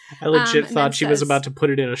trays. I legit and thought then she was says- about to put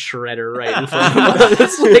it in a shredder right in front of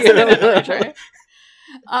us.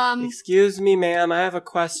 Excuse me, ma'am, I have a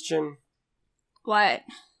question. What?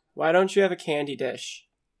 Why don't you have a candy dish?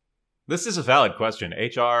 This is a valid question.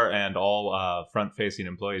 HR and all front-facing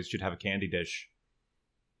employees should have a candy dish.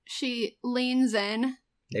 She leans in.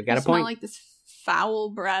 They've got You a smell point. like this foul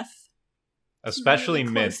breath. Especially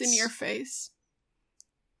really mints. close in your face.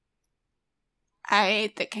 I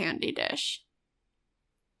ate the candy dish.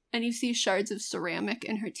 And you see shards of ceramic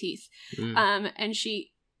in her teeth. And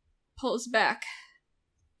she pulls back.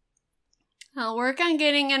 I'll work on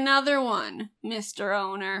getting another one, Mr.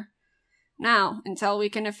 Owner. Now, until we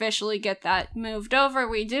can officially get that moved over,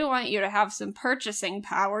 we do want you to have some purchasing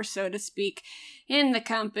power, so to speak, in the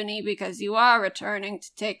company, because you are returning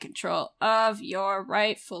to take control of your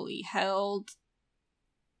rightfully held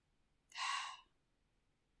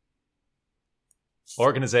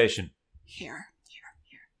Organization. Here.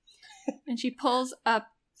 And she pulls up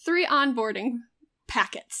 3 onboarding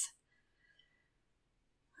packets.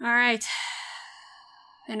 All right.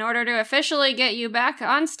 In order to officially get you back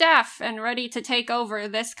on staff and ready to take over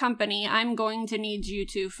this company, I'm going to need you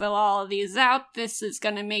to fill all of these out. This is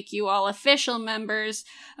going to make you all official members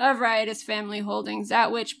of Riotous Family Holdings,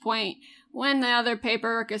 at which point, when the other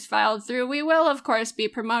paperwork is filed through, we will, of course, be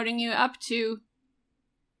promoting you up to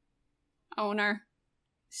owner,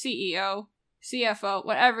 CEO, CFO,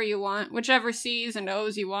 whatever you want, whichever C's and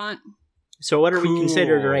O's you want. So what are we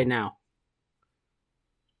considered Cool. right now?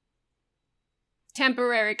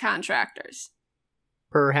 Temporary contractors.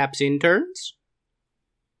 Perhaps interns?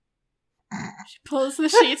 She pulls the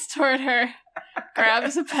sheets toward her,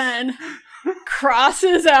 grabs a pen,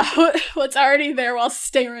 crosses out what's already there while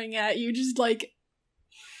staring at you, just like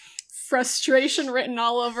frustration written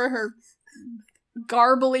all over her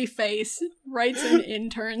garbly face, writes in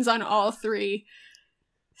interns on all 3,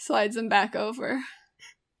 slides them back over.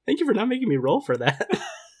 Thank you for not making me roll for that.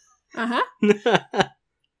 Uh-huh.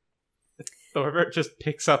 Thorvert just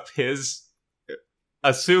picks up his,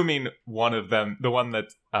 assuming one of them, the one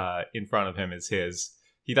that's in front of him is his.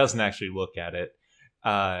 He doesn't actually look at it.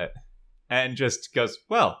 And just goes,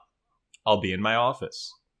 well, I'll be in my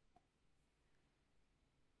office.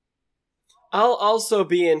 I'll also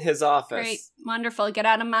be in his office. Great. Wonderful. Get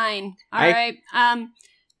out of mine. All I- right.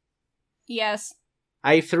 Yes.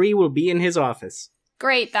 I3 will be in his office.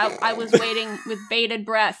 Great. That I was waiting with bated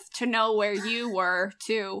breath to know where you were,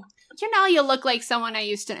 too. You know, you look like someone I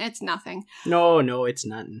used to... It's nothing. No, it's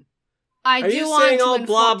nothing. I Are do you want saying to all inform-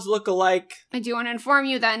 blobs look alike? I do want to inform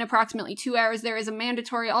you that in approximately 2 hours there is a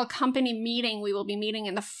mandatory all-company meeting. We will be meeting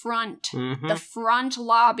in the front. Mhm. The front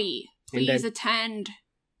lobby. And Please I- attend.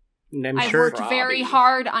 And I'm I sure worked very Robbie.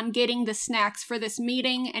 hard on getting the snacks for this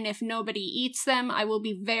meeting, and if nobody eats them, I will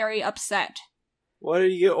be very upset. What are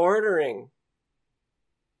you ordering?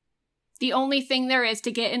 The only thing there is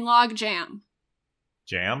to get in Logjam.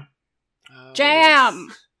 Jam? Oh, Jam!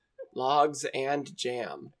 yes. Logs and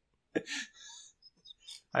jam.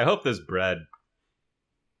 I hope there's bread.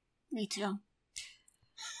 Me too.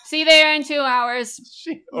 See you there in 2 hours.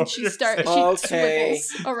 She And she orders starts. it. She Okay.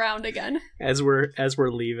 swivels around again. as we're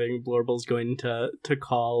leaving, Blorble's going to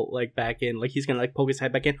call like back in, like he's gonna like poke his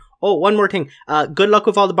head back in. Oh, one more thing. Good luck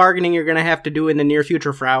with all the bargaining you're gonna have to do in the near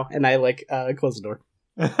future, Frau. And I like close the door.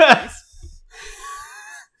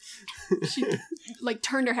 She like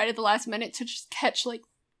turned her head at the last minute to just catch like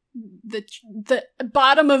the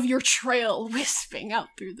bottom of your trail wisping out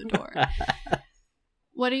through the door.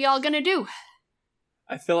 What are y'all gonna do?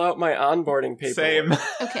 I fill out my onboarding paperwork. Same.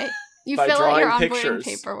 Okay, you By fill out your drawing onboarding pictures.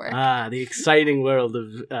 paperwork. The exciting world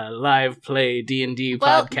of live play D&D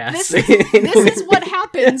Well, podcasting. this is what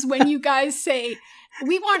happens when you guys say,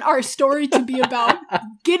 we want our story to be about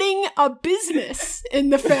getting a business in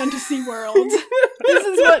the fantasy world. This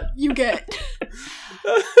is what you get.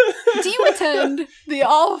 Do you attend the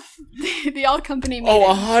all company meeting?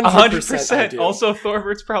 Oh, 100%. I 100%. do. Also,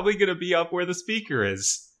 Thorvert's probably going to be up where the speaker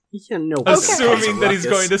is. Yeah, no. Okay. assuming that he's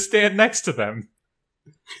going to stand next to them.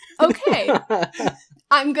 Okay,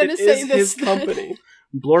 I'm gonna It say is this. his company.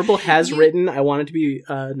 Blorble has written, I want it to be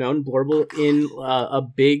known, Blorble in a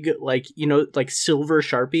big, like silver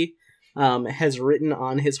Sharpie, has written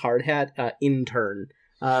on his hard hat, intern,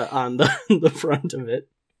 on the front of it.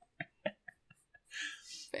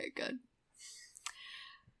 Very good.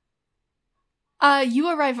 You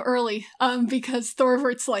arrive early, because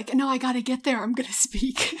Thorvert's like, no, I gotta get there, I'm gonna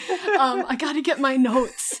speak. I gotta get my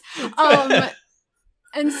notes.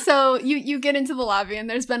 And so you get into the lobby, and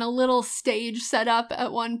there's been a little stage set up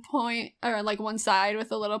at one point, or like one side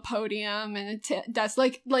with a little podium and a desk,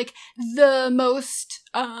 like the most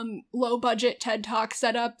low budget TED Talk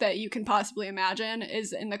setup that you can possibly imagine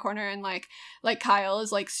is in the corner, and like Kyle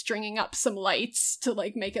is like stringing up some lights to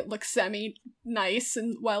like make it look semi nice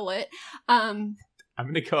and well lit. I'm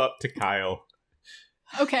gonna go up to Kyle,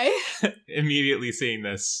 Okay. immediately seeing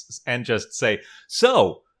this, and just say,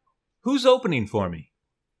 "So, who's opening for me?"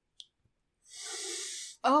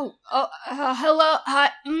 Hello,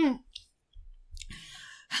 hi,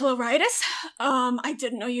 hello, Ritus. I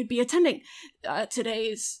didn't know you'd be attending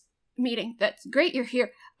today's meeting. That's great you're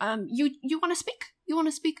here. You want to speak? You want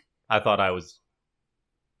to speak? I thought I was.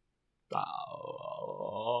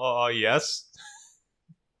 Yes.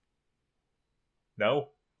 No.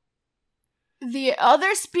 The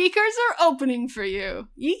other speakers are opening for you.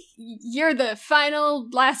 You're the final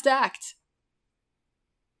last act.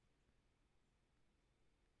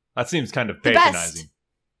 That seems kind of The patronizing. best.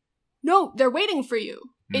 No, they're waiting for you.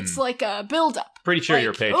 It's like a build-up. Pretty sure Like,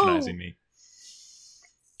 you're patronizing me.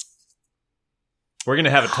 We're gonna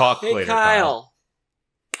have a talk Hey, later, Kyle.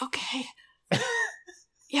 Okay.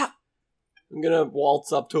 Yeah. I'm gonna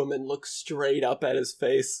waltz up to him and look straight up at his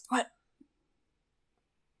face. What?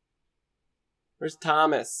 Where's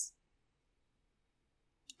Thomas?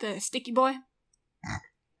 The sticky boy?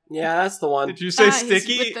 Yeah, that's the one. Did you say he's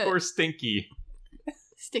sticky with the- or stinky?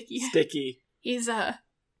 Sticky. Sticky. He's,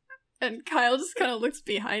 and Kyle just kind of looks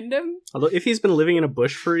behind him. Although, if he's been living in a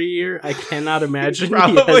bush for a year, I cannot imagine he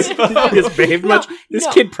Probably has both. behaved much. No, This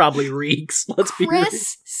no. kid probably reeks. Let's be real.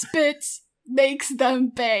 Chris Spitz makes them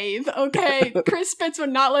bathe, okay? Chris Spitz would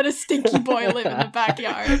not let a stinky boy live in the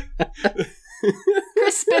backyard.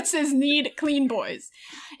 Chris Spitzes need clean boys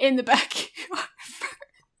in the backyard.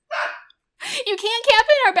 You can't camp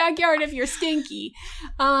in our backyard if you're stinky.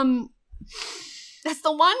 That's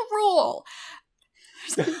the one rule.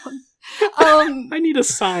 There's the one. I need a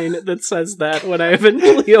sign that says that when I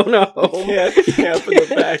eventually own a home. Can't camp in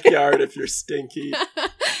the backyard if you're stinky.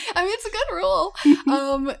 I mean, it's a good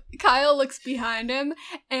rule. Kyle looks behind him,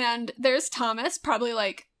 and there's Thomas, probably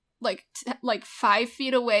like 5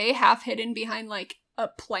 feet away, half hidden behind like a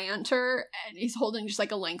planter, and he's holding just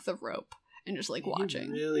like a length of rope and just like watching.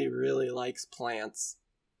 He really, really likes plants.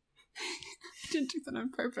 I didn't do that on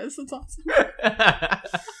purpose. That's awesome.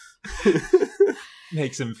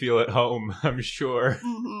 Makes him feel at home, I'm sure.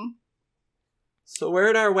 Mm-hmm. So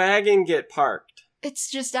where'd our wagon get parked? It's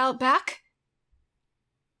just out back.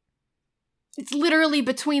 It's literally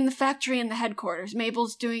between the factory and the headquarters.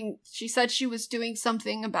 She said she was doing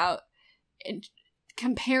something about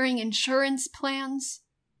comparing insurance plans.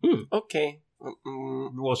 Okay.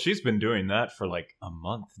 Well, she's been doing that for like a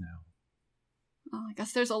month now. Oh, I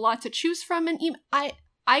guess there's a lot to choose from, and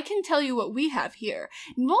I can tell you what we have here.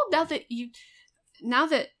 Well, now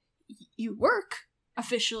that you work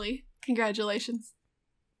officially, congratulations,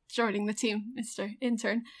 joining the team, Mr.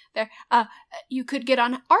 Intern. There, you could get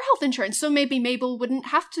on our health insurance, so maybe Mabel wouldn't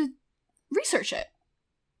have to research it.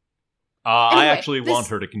 I Anyway, actually this- want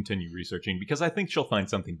her to continue researching because I think she'll find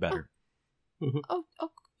something better. Oh,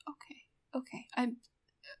 okay. I'm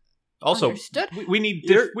Also, understood. we need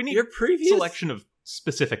Your previous selection of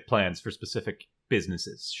specific plans for specific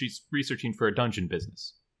businesses. She's researching for a dungeon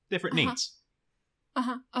business. Different Uh-huh. needs.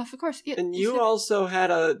 Of course. Yeah, And said- you also had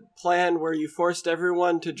a plan where you forced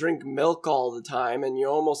everyone to drink milk all the time, and you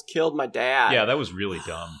almost killed my dad. Yeah, that was really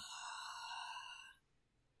dumb.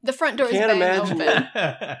 The front door is Can't banged imagine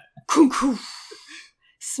open. Koo-koo.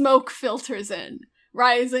 Smoke filters in,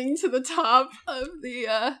 rising to the top of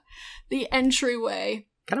the entryway.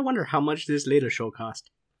 Kind of wonder how much this later show cost.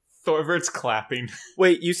 Thorvert's clapping.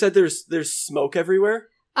 Wait, you said there's smoke everywhere?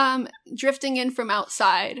 Drifting in from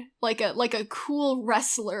outside, like a cool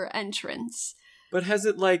wrestler entrance. But has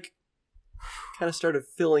it like kind of started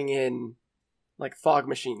filling in like fog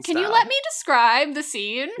machine Can style? you let me describe the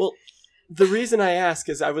scene? Well, the reason I ask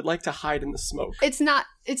is I would like to hide in the smoke. It's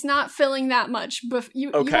not filling that much, but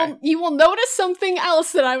Okay. you will notice something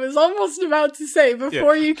else that I was almost about to say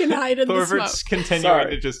before you can hide in the smoke. Thorvert's continuing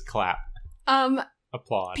Sorry. to just clap.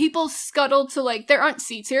 applaud. People scuttle to, like, there aren't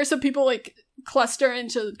seats here, so people, like, cluster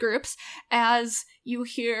into groups as you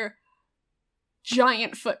hear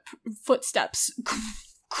giant footsteps.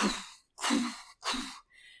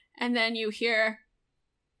 And then you hear,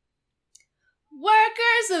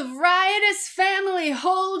 "Workers of Riotous Family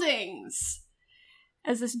Holdings,"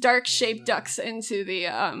 as this dark shape ducks into the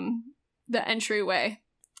entryway.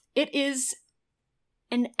 It is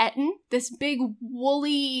an Ettin, this big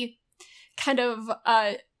woolly kind of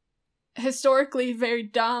historically very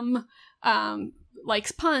dumb,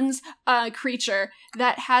 likes puns, creature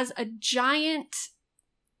that has a giant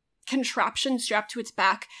contraption strapped to its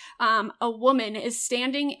back. A woman is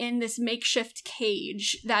standing in this makeshift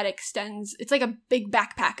cage that extends. It's like a big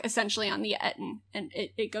backpack, essentially, on the Ettin, and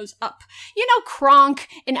it goes up. You know, Kronk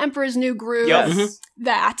in Emperor's New Groove. Yes.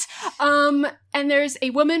 That. And there's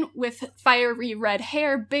a woman with fiery red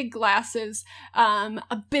hair, big glasses,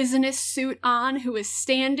 a business suit on, who is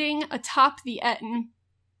standing atop the Ettin.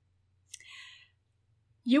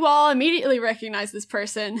 You all immediately recognize this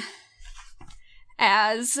person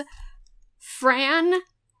as Fran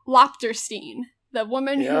Lopterstein, the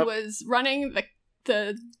woman who was running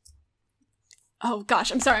the oh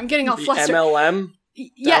gosh, I'm sorry, I'm getting all The flustered. MLM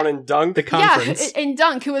down in Dunk. The conference. Yeah, in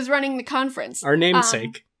Dunk, who was running the conference. Our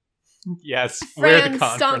namesake. Yes, we're Fran the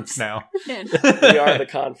conference stumps now. in. We are the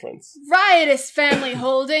conference. Riotous Family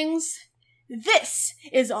Holdings. This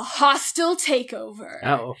is a hostile takeover.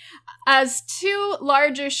 Oh. As two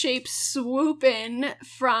larger shapes swoop in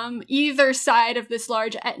from either side of this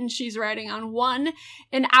large Ettin she's riding on. One,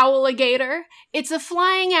 an owligator. It's a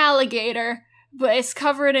flying alligator, but it's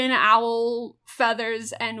covered in owl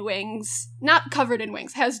feathers and wings. Not covered in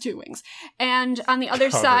wings, has two wings. And on the other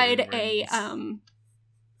Covered side, in a wings.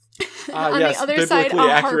 on Yes, the other side,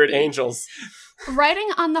 biblically a accurate harpy. angels. Riding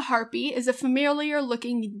on the harpy is a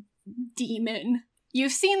familiar-looking demon.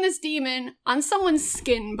 You've seen this demon on someone's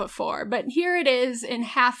skin before, but here it is in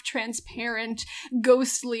half-transparent,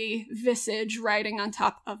 ghostly visage riding on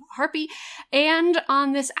top of a harpy. And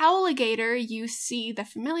on this alligator, you see the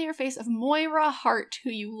familiar face of Moira Hart,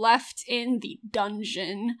 who you left in the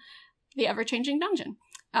dungeon, the ever-changing dungeon,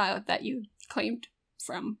 that you claimed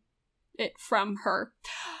from her.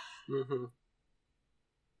 Mm-hmm.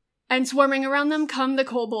 And swarming around them come the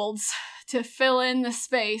kobolds to fill in the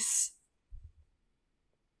space.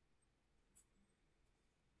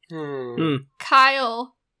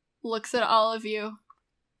 Kyle looks at all of you,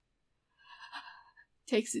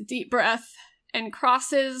 takes a deep breath, and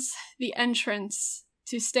crosses the entrance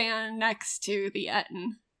to stand next to the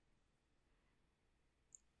Ettin.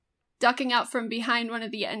 Ducking out from behind one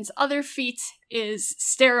of the Ettin's other feet is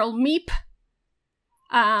Sterile Meep.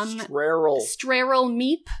 Sterile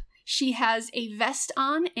Meep. She has a vest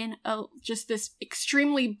on in just this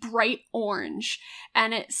extremely bright orange,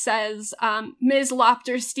 and it says Ms.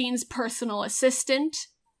 Lopterstein's personal assistant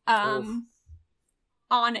on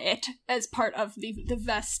it as part of the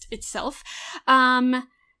vest itself,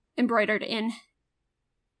 embroidered in.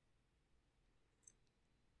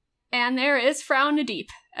 And there is Frau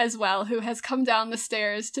Nadeep as well, who has come down the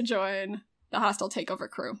stairs to join the hostile takeover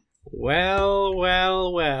crew. Well,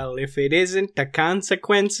 well, well, if it isn't the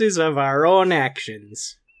consequences of our own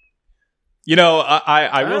actions. You know,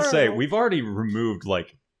 I will say, Alright. we've already removed,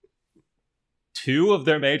 like, 2 of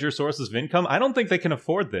their major sources of income. I don't think they can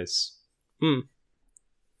afford this. You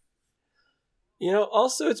know,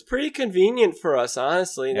 also, it's pretty convenient for us,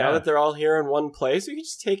 honestly. Now Yeah. that they're all here in one place, we can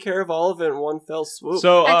just take care of all of it in one fell swoop.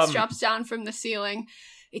 So, X drops down from the ceiling.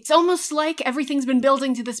 It's almost like everything's been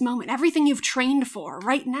building to this moment. Everything you've trained for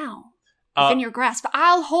right now within your grasp.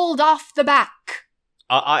 I'll hold off the back.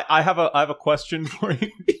 I have a question for you.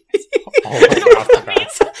 I don't know what that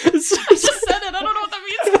means. I just said it. I don't know what that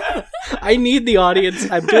means. I need the audience.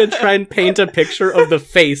 I'm gonna try and paint a picture of the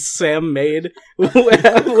face Sam made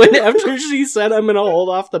when after she said I'm gonna hold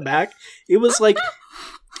off the back. It was like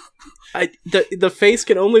the face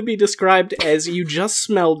can only be described as you just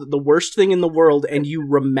smelled the worst thing in the world and you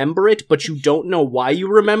remember it, but you don't know why you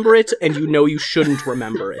remember it, and you know you shouldn't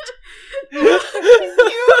remember it.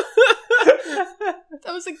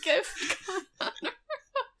 That was a gift. That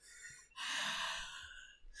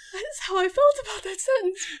is how I felt about that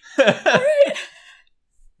sentence. All right.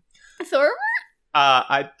 Thor?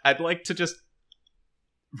 I'd like to just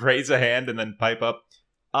raise a hand and then pipe up.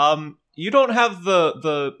 You don't have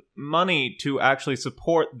the money to actually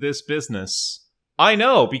support this business. I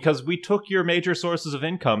know, because we took your major sources of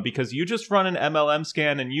income, because you just run an MLM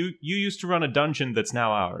scan and you used to run a dungeon that's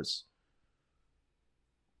now ours.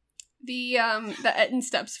 The Ettin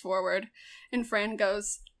steps forward and Fran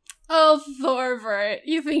goes, Oh, Thorvert,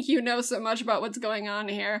 you think you know so much about what's going on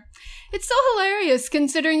here. It's so hilarious,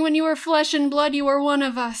 considering when you were flesh and blood, you were one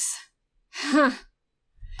of us. Huh.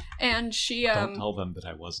 And she, Don't tell them that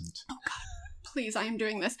I wasn't. Oh god, please, I am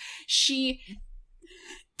doing this. She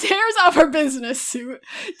tears off her business suit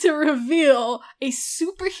to reveal a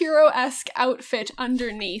superhero-esque outfit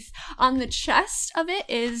underneath. On the chest of it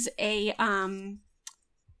is a,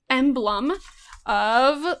 emblem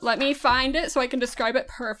of, let me find it so I can describe it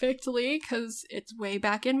perfectly, because it's way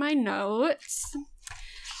back in my notes.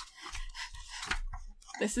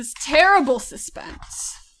 This is terrible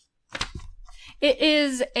suspense. It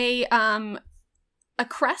is a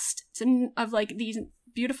crest of like these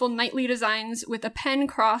beautiful knightly designs with a pen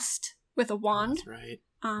crossed with a wand. That's right.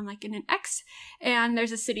 Like in an X, and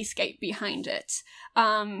there's a cityscape behind it.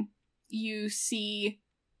 You see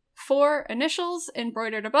 4 initials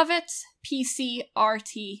embroidered above it: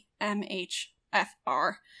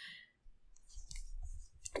 PCRTMHFR.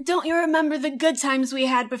 Don't you remember the good times we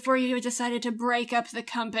had before you decided to break up the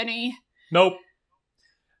company? Nope.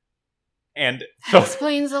 And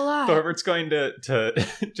Explains a lot. Thorbert's going to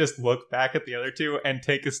just look back at the other two and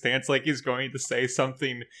take a stance like he's going to say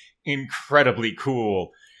something incredibly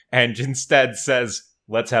cool, and instead says,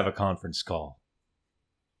 "Let's have a conference call."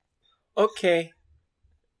 Okay.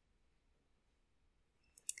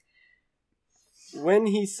 When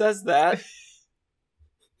he says that,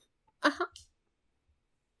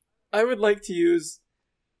 I would like to use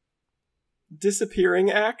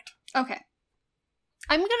Disappearing Act. Okay.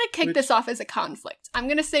 I'm gonna kick Which- this off as a conflict. I'm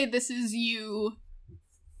gonna say this is you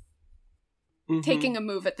Mhm. taking a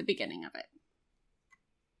move at the beginning of it.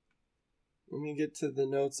 Let me get to the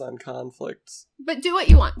notes on conflicts. But do what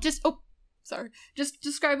you want. Just Just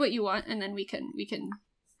describe what you want, and then we can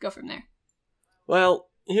go from there. Well,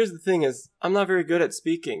 here's the thing is, I'm not very good at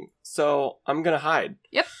speaking, so I'm gonna hide.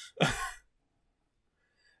 Yep.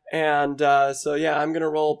 And, so yeah, I'm gonna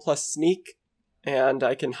roll plus sneak, and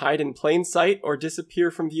I can hide in plain sight or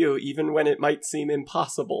disappear from view even when it might seem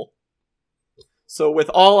impossible. So with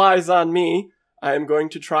all eyes on me, I am going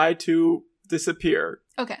to try to disappear.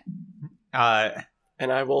 Okay.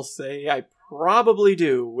 And I will say I probably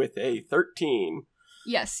do with a 13.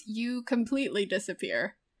 Yes, you completely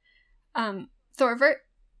disappear. Thorvert.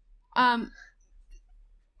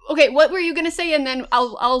 Okay, what were you gonna say, and then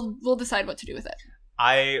we'll decide what to do with it.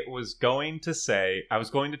 I was going to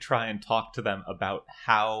try and talk to them about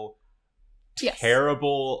how Yes.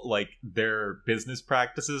 terrible like their business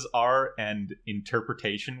practices are, and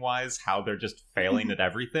interpretation wise how they're just failing at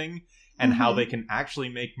everything, and how they can actually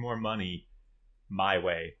make more money my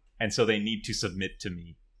way, and so they need to submit to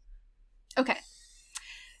me. Okay.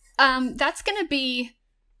 That's gonna be...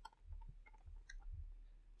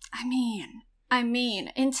 I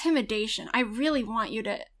mean, intimidation. I really want you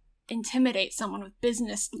to intimidate someone with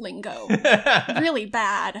business lingo. Really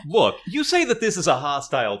bad. Look, you say that this is a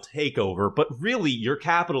hostile takeover, but really your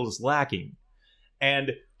capital is lacking.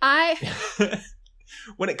 And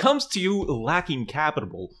when it comes to you lacking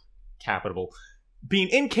capital, being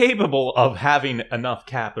incapable of having enough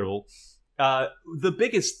capital, the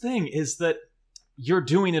biggest thing is that you're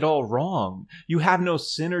doing it all wrong. You have no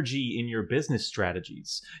synergy in your business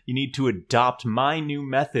strategies. You need to adopt my new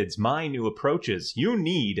methods, my new approaches. You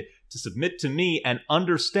need to submit to me and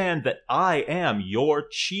understand that I am your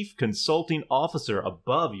chief consulting officer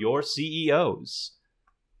above your CEOs.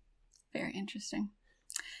 Very interesting.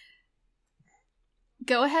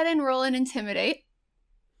 Go ahead and roll an intimidate.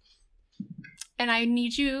 And I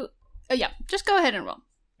need you... Oh, yeah, just go ahead and roll.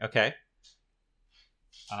 Okay.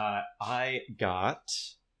 I got...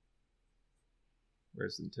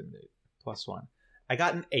 Where's intimidate? +1. I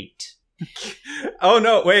got an 8. Oh,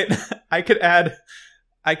 no, wait. I could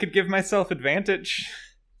give myself advantage.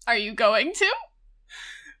 Are you going to?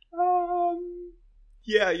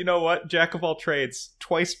 Yeah, you know what? Jack of all trades.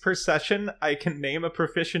 Twice per session, I can name a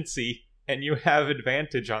proficiency, and you have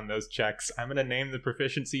advantage on those checks. I'm gonna name the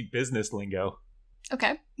proficiency business lingo.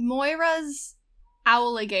 Okay. Moira's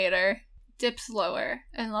owligator dips lower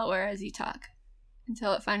and lower as you talk,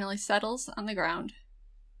 until it finally settles on the ground.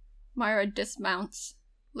 Moira dismounts,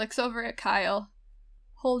 looks over at Kyle,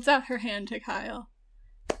 holds out her hand to Kyle.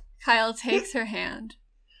 Kyle takes her hand,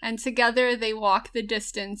 and together they walk the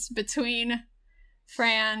distance between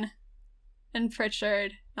Fran and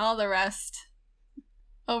Pritchard and all the rest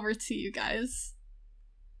over to you guys.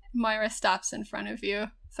 Moira stops in front of you,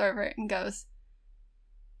 Thorvert, and goes,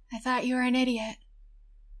 I thought you were an idiot.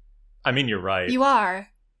 I mean, you're right. You are.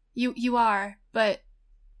 You are, but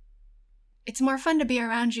it's more fun to be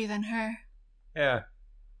around you than her. Yeah.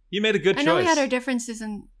 You made a good choice. I know we had our differences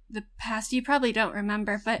in the past. You probably don't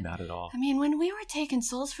remember, but Not at all. I mean, when we were taking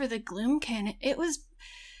souls for the Gloom King, it was.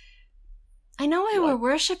 I know we What? were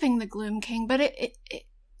worshipping the Gloom King, but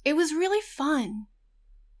it was really fun.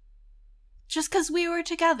 Just because we were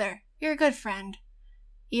together. You're a good friend.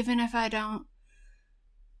 Even if I don't.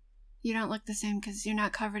 You don't look the same because you're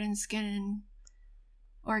not covered in skin and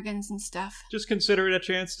organs and stuff. Just consider it a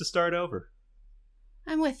chance to start over.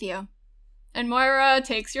 I'm with you. And Moira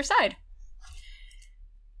takes your side.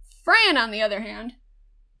 Fran, on the other hand,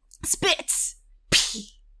 spits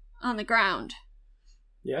on the ground.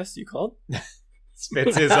 Yes, you called?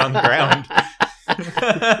 Spits is on the ground.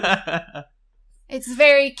 It's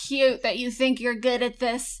very cute that you think you're good at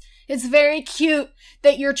this. It's very cute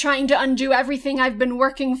that you're trying to undo everything I've been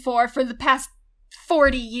working for the past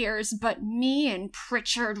 40 years. But me and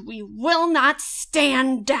Pritchard, we will not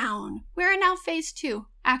stand down. We're now phase 2.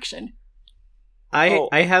 Action.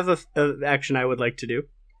 I have a action I would like to do.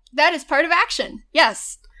 That is part of action.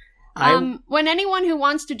 Yes. When anyone who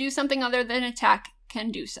wants to do something other than attack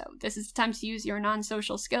can do so. This is the time to use your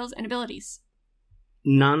non-social skills and abilities.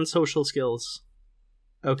 Non-social skills.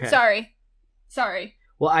 Okay. Sorry.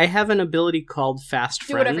 Well, I have an ability called Fast Do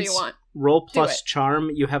Friends. whatever you want. Roll Do plus it. charm.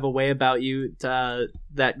 You have a way about you that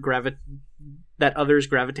others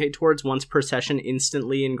gravitate towards. Once per session,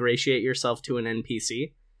 instantly ingratiate yourself to an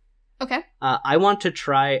NPC. Okay. I want to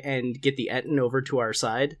try and get the Etten over to our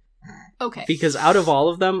side. Okay. Because out of all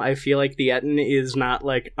of them, I feel like the Etten is not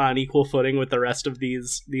like on equal footing with the rest of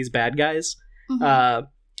these bad guys. Mhm.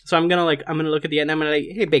 So I'm gonna look at the Etten. I'm gonna like,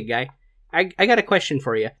 hey, big guy, I got a question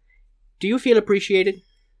for you. Do you feel appreciated?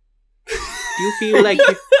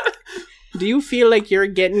 Do you feel like you're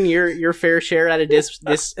getting your fair share out of this?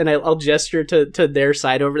 And I'll gesture to their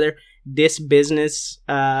side over there. This business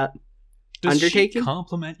Does undertaking. she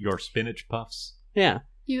compliment your spinach puffs? Yeah.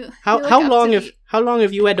 You How look long up to how long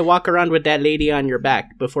have you had to walk around with that lady on your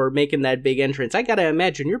back before making that big entrance? I gotta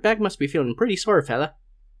imagine your back must be feeling pretty sore, fella.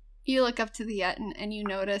 You look up to the Etten and you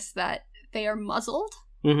notice that they are muzzled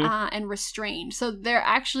Mhm. and restrained. So they're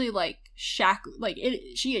actually like shackled. Like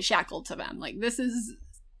she is shackled to them. Like this is,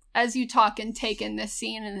 as you talk and take in this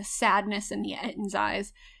scene and the sadness in the Etten's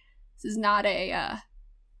eyes. This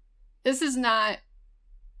is not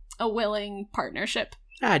a willing partnership.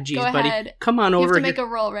 Ah, geez, Go buddy, ahead. come on You have over to here. make a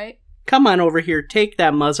roll, right? Come on over here. Take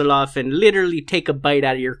that muzzle off and literally take a bite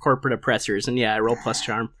out of your corporate oppressors. And yeah, I roll plus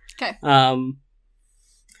charm. Okay.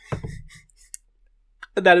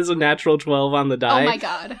 That is a natural 12 on the die. Oh my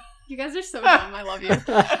god. You guys are so dumb. I love you.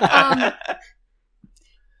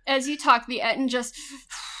 As you talk, the Etten just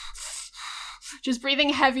breathing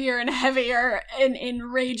heavier and heavier in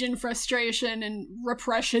rage and frustration and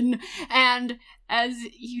repression. And as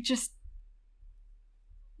you just...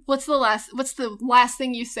 What's the last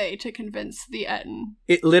thing you say to convince the Etten?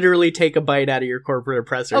 It literally take a bite out of your corporate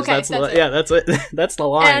oppressors. Okay, that's it. Yeah, that's it. That's the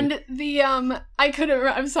line. And the I couldn't.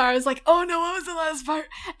 I'm sorry. I was like, oh no, what was the last part?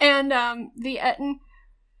 And the Etten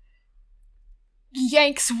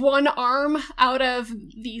yanks one arm out of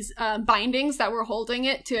these bindings that were holding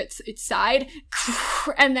it to its side,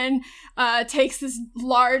 and then takes this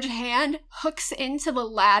large hand, hooks into the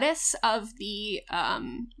lattice of the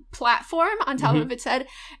platform on top of its head,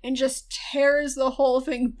 and just tears the whole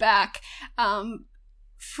thing back.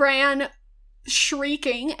 Fran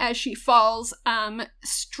shrieking as she falls,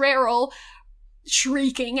 Strerel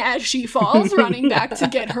shrieking as she falls, running back to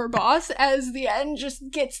get her boss, as the Etten just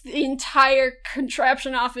gets the entire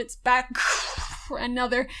contraption off its back.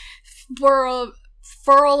 Another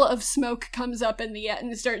furl of smoke comes up, and the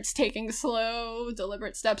Etten starts taking slow,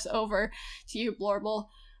 deliberate steps over to you, Blorble,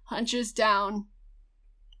 hunches down,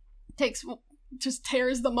 just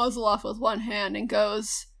tears the muzzle off with one hand and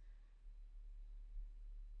goes,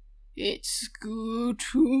 "It's good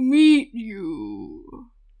to meet you.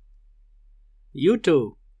 You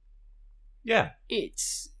too. Yeah,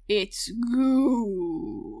 It's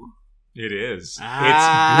goo." it is.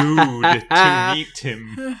 Ah. It's good to meet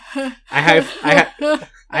him.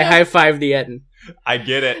 I high five the Etten. I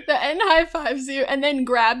get it. The Etten high fives you and then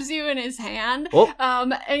grabs you in his hand. Oh.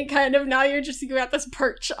 And kind of now you got this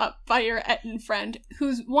perch up by your Etten friend,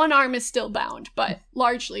 whose one arm is still bound, but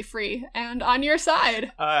largely free and on your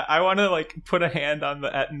side. I want to put a hand on the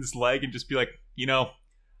Etten's leg and just be like,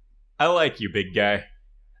 I like you, big guy.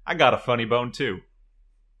 I got a funny bone too.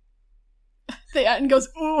 The Etten goes,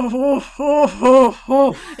 oh,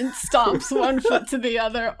 and stomps one foot to the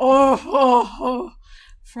other. Oh,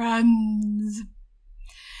 friends.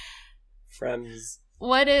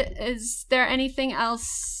 Is there anything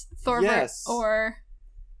else, Thorvert Yes. or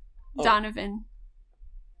Oh. Donovan?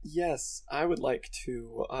 Yes, I would like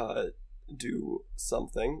to do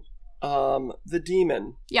something. The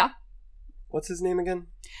demon. Yeah. What's his name again?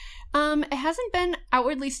 It hasn't been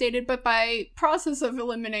outwardly stated, but by process of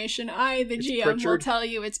elimination, I, the It's GM, will Pritchard? tell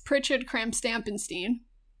you it's Pritchard Cramstampenstein.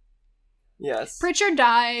 Yes. Pritchard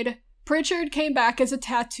died. Pritchard came back as a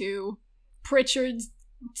tattoo. Pritchard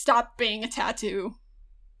stopped being a tattoo.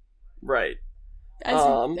 Right.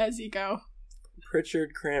 As you go.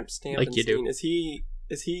 Pritchard Cramstampenstein. Like you do. Is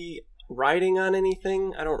he riding on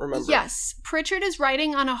anything? I don't remember. Yes, Pritchard is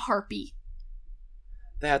riding on a harpy.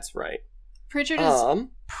 That's right. Pritchard is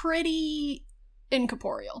pretty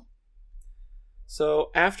incorporeal.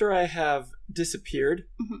 So after I have disappeared,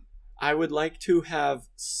 Mhm. I would like to have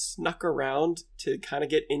snuck around to kind of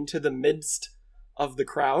get into the midst of the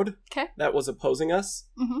crowd Okay. that was opposing us.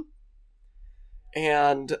 Mm-hmm.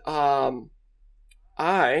 And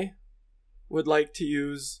I would like to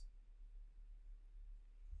use,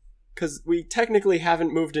 because we technically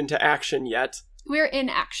haven't moved into action yet. We're in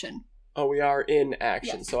action. Oh, we are in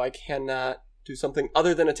action, Yes. so I cannot do something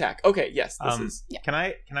other than attack. Okay, yes, this is. Yeah. Can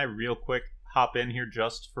I real quick hop in here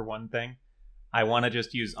just for one thing? I want to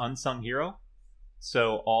just use Unsung Hero.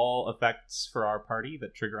 So all effects for our party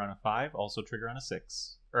that trigger on a 5 also trigger on a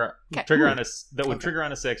 6. Or Okay. trigger on a that would Okay. trigger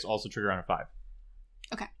on a 6 also trigger on a 5.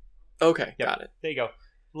 Okay, Yep. got it. There you go. A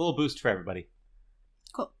little boost for everybody.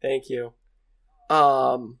 Thank you.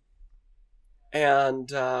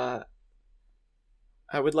 And I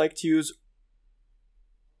would like to use.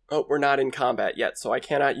 Oh, we're not in combat yet, so I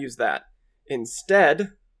cannot use that.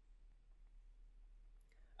 Instead,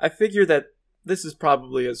 I figure that this is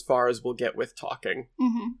probably as far as we'll get with talking.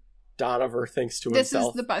 Mm-hmm. Donover thinks to This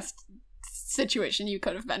himself. is the best situation you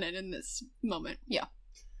could have been in this moment. Yeah.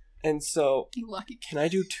 And so, You lucky. can I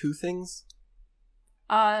do 2 things?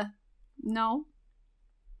 No.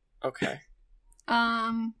 Okay.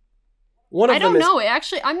 I One of them don't is. know.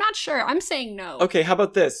 Actually, I'm not sure. I'm saying no. Okay, how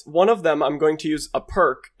about this? One of them I'm going to use a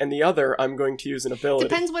perk, and the other I'm going to use an ability.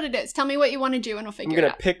 Depends what it is. Tell me what you want to do and we'll I'm figure going it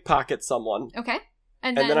to out. pickpocket someone, Okay.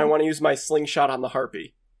 And and then I want to use my slingshot on the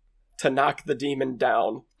harpy to knock the demon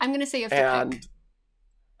down. I'm going to say you have to And pick.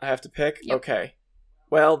 I have to pick? Yep. Okay.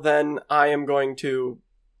 Well, then I am going to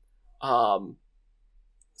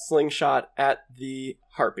slingshot at the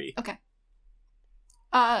harpy.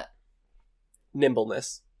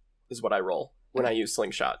 Nimbleness is what I roll when I use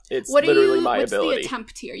slingshot. It's What are literally you? my What's ability. the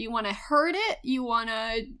attempt here? You want to hurt it? You want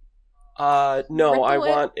to No, I Ripple it?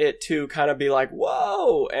 want it to kind of be like,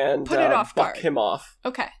 whoa, and Put it off buck guard. him off.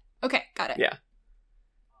 Okay. Okay, got it. Yeah.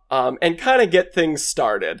 And kind of get things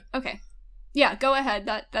started. Okay. Yeah, go ahead.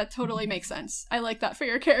 That totally makes sense. I like that for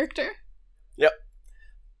your character.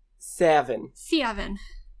 7. 7.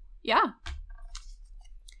 Yeah.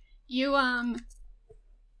 You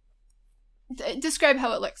describe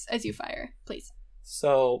how it looks as you fire, please.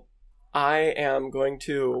 So I am going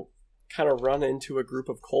to kind of run into a group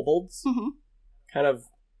of kobolds, Mm-hmm. kind of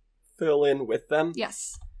fill in with them.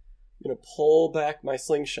 Yes. I'm going to pull back my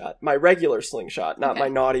slingshot, my regular slingshot, not Okay. my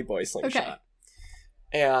naughty boy slingshot, Okay.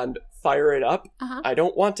 and fire it up. Uh-huh. I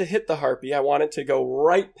don't want to hit the harpy. I want it to go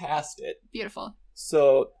right past it Beautiful.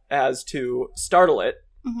 so as to startle it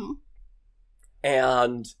Mm-hmm.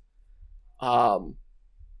 and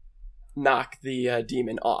knock the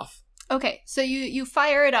demon off. Okay, so you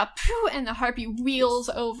fire it up, phew, and the harpy wheels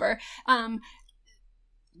over.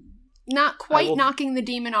 Not quite will- knocking the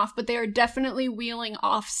demon off, but they are definitely wheeling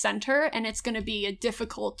off center, and it's going to be a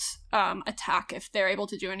difficult attack if they're able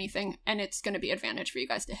to do anything, and it's going to be advantage for you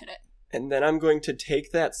guys to hit it. And then I'm going to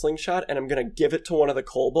take that slingshot and I'm going to give it to one of the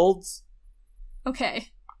kobolds. Okay.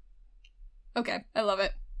 Okay, I love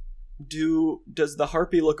it. Does the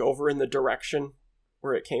harpy look over in the direction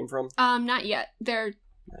where it came from? Not yet. They're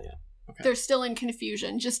Not yet. Okay. they're still in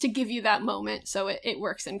confusion, just to give you that moment so it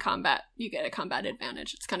works in combat. You get a combat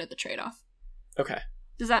advantage. It's kind of the trade-off. Okay.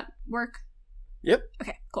 Does that work? Yep.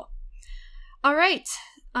 Okay, cool. All right.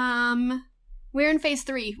 We're in phase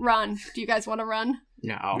 3. Run. Do you guys want to run?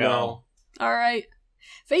 No. No. All right.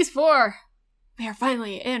 Phase 4. We are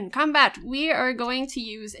finally in combat. We are going to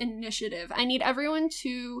use initiative. I need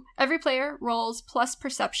every player rolls plus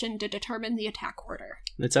perception to determine the attack order.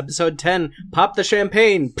 It's episode 10. Pop the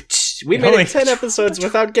champagne. We made Holy it 10 episodes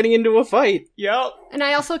without getting into a fight. Yep. And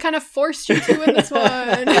I also kind of forced you to in this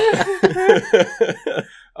one.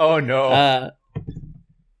 Oh no.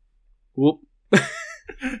 Whoop.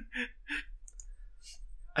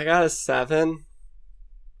 I got a 7.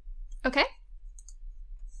 Okay.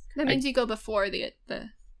 That means you go before the The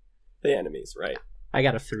enemies, right? I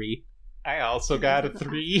got a 3. I also got a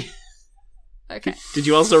 3. Okay. Did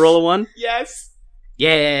you also roll a 1? Yes.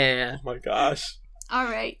 Yeah. Oh my gosh. All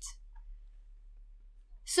right.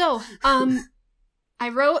 So, I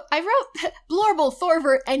wrote Blorble,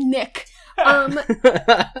 Thorvert, and Nick.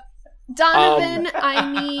 Donovan,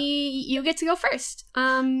 you get to go first.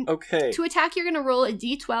 Okay. To attack, you're going to roll a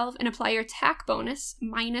d12 and apply your attack bonus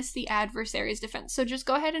minus the adversary's defense. So just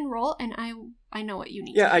go ahead and roll, and I know what you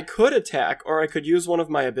need. Yeah, I could attack, or I could use one of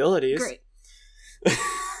my abilities. Great.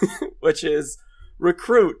 Which is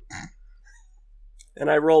Recruit. And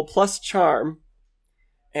I roll plus Charm.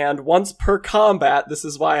 And once per combat, this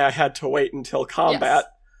is why I had to wait until combat. Yes.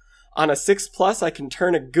 On a 6+, I can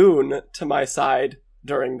turn a goon to my side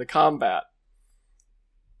during the combat.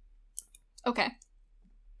 Okay.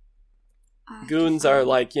 Goons are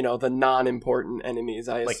like, the non-important enemies,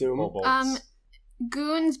 I Like assume. kobolds.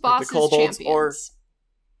 Goons, Like bosses, the kobolds, champions. or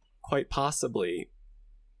quite possibly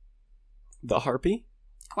the harpy?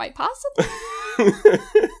 Quite possible.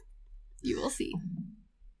 You will see.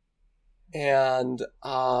 And,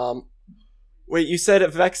 wait, you said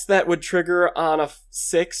if Vex that would trigger on a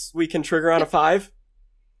 6, we can trigger on a 5?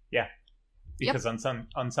 Yeah. Because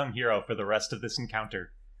unsung hero for the rest of this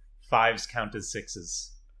encounter, 5s count as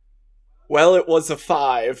 6s. Well, it was a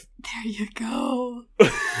 5. There you go.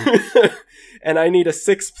 And I need a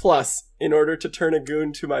 6+ in order to turn a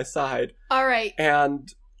goon to my side. All right.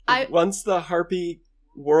 And once the harpy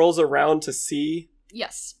whirls around to see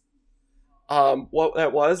Yes. what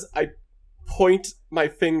that was, I point my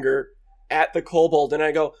finger at the kobold and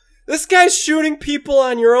I go, "This guy's shooting people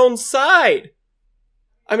on your own side.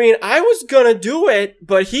 I mean, I was gonna do it,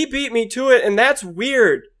 but he beat me to it, and that's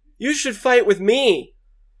weird. You should fight with me."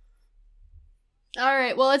 All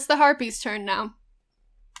right. Well, it's the harpy's turn now.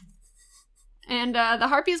 And the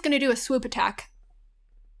harpy is going to do a swoop attack.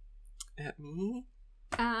 At me?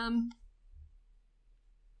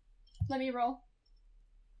 Let me roll.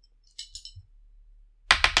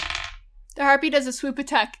 The harpy does a swoop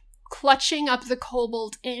attack, clutching up the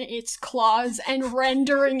kobold in its claws and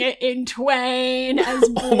rendering it in twain as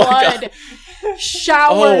blood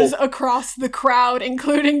showers across the crowd,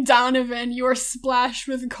 including Donovan. You are splashed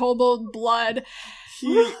with kobold blood.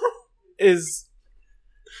 He is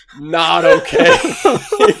not okay.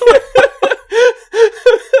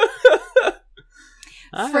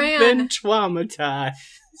 I've Fran. been traumatized.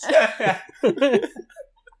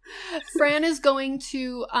 Fran is going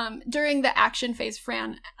to, during the action phase,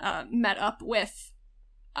 Fran met up with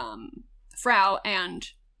Frau and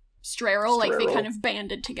Strerel, like they kind of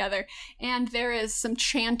banded together, and there is some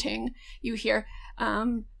chanting you hear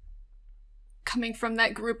coming from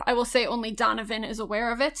that group. I will say only Donovan is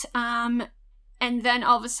aware of it, and then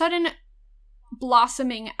all of a sudden,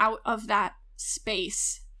 blossoming out of that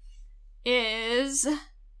space is...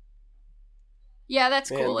 Yeah, that's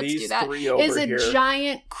cool. Let's do that. Is a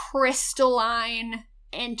giant crystalline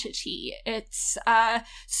entity. It's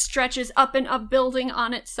stretches up and up, building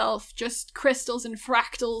on itself, just crystals and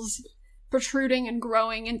fractals protruding and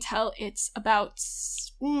growing until it's about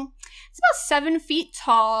 7 feet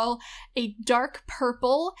tall, a dark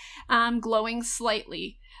purple, glowing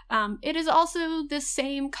slightly. It is also the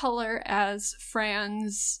same color as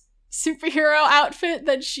Fran's superhero outfit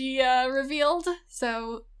that she revealed.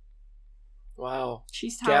 So. Wow.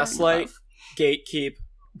 She's Gaslight, above. Gatekeep,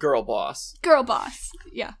 Girl Boss. Girl boss,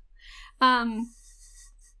 yeah.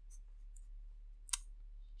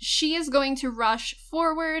 She is going to rush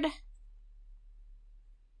forward.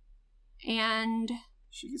 And...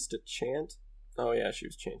 She used to chant? Oh yeah, she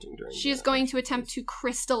was chanting during she is going to attempt to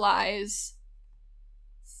crystallize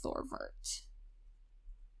Thorvert.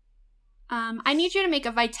 I need you to make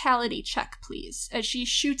a vitality check, please, as she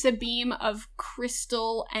shoots a beam of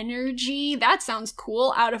crystal energy. That sounds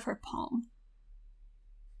cool. Out of her palm.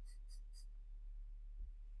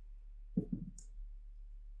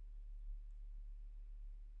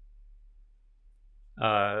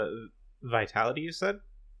 Vitality, you said?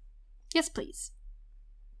 Yes, please.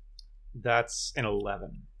 That's an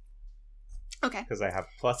 11. Okay. Because I have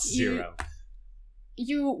 +0.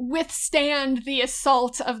 You withstand the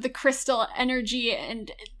assault of the crystal energy, and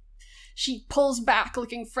she pulls back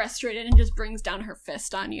looking frustrated and just brings down her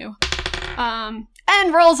fist on you. And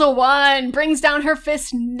rolls a 1, brings down her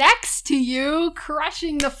fist next to you,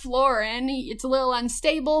 crushing the floor in. It's a little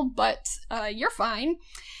unstable, but you're fine.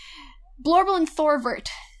 Blorble and Thorvert,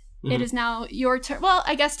 it is now your turn. Well,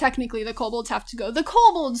 I guess technically the kobolds have to go. The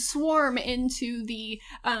kobolds swarm into the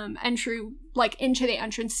entry, like into the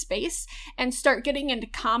entrance space, and start getting into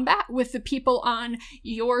combat with the people on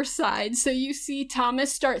your side. So you see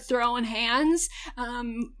Thomas start throwing hands.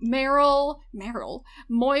 Moira,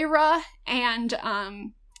 and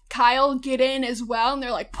Kyle get in as well, and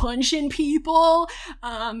they're like punching people.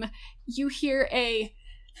 You hear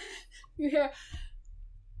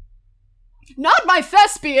not my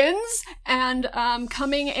thespians! And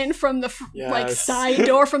coming in from the Yes. side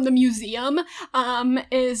door from the museum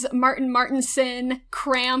is Martin Martinson,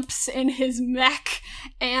 Cramps in his mech,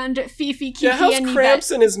 and Fifi, Kiki, Yeah, how's and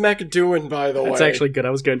Cramps and his mech doing, by the way? That's actually good. I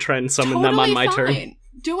was going to try and summon them on my turn. fine.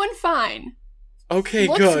 Doing fine. Okay,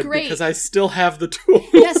 Looks good, great. because I still have the tools.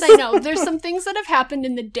 Yes, I know. There's some things that have happened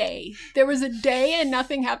in the day. There was a day and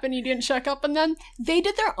nothing happened. You didn't check up on them. They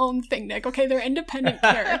did their own thing, Nick. Okay, they're independent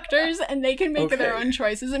characters and they can make their Okay. own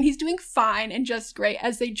choices. And he's doing fine and just great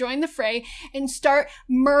as they join the fray and start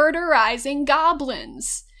murderizing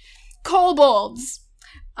goblins, kobolds.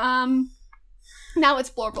 Now it's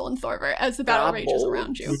Blorble and Thorver as the battle rages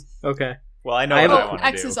around you. Okay. Well, I know I what have I a- want to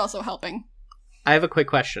X do. is also helping. I have a quick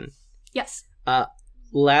question. Yes.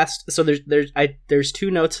 There's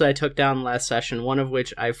two notes that I took down last session, one of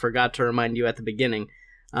which I forgot to remind you at the beginning,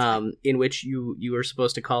 in which you were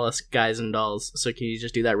supposed to call us guys and dolls. So can you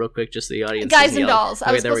just do that real quick, just so the audience Guys doesn't and yell? dolls. I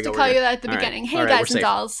Okay, was there we supposed to go, call we're you good. that at the All right. beginning. Hey, All right, guys we're and safe.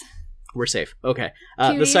 dolls. We're safe. Okay. The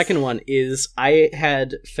Cuties. second one is I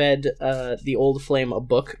had fed the old flame a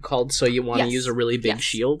book called "So You Want to Yes. Use a Really Big Yes.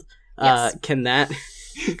 Shield." Yes. Can that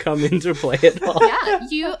come into play at all?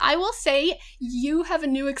 Yeah, I will say you have a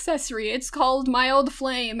new accessory. It's called My Old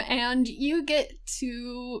Flame, and you get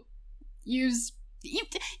to use.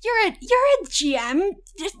 You're a GM.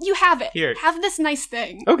 You have it. Here. Have this nice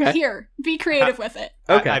thing. Okay. Here, be creative with it.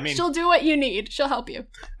 Okay. I mean, She'll do what you need. She'll help you.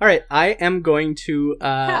 All right. I am going to.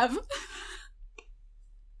 Have.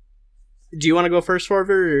 Do you want to go first,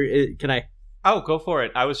 Forver, or can I? oh, go for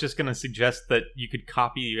it. I was just going to suggest that you could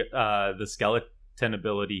copy the skeleton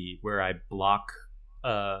ability where I block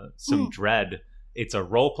some dread. It's a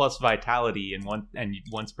roll plus vitality, and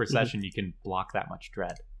once per session you can block that much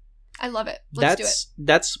dread. I love it. Let's do it.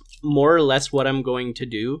 That's more or less what I'm going to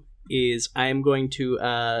do. Is I'm going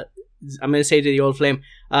to say to the old flame,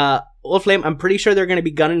 old flame, I'm pretty sure they're going to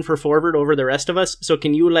be gunning for forward over the rest of us. So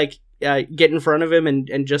can you get in front of him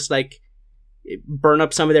and just burn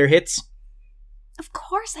up some of their hits? Of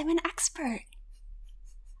course, I'm an expert.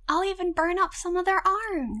 I'll even burn up some of their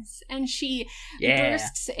arms. And she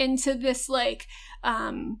bursts into this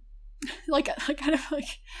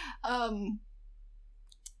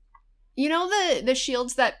you know the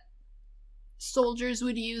shields that soldiers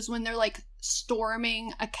would use when they're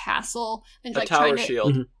storming a castle and A trying tower to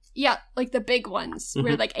shield. Mhm. yeah, the big ones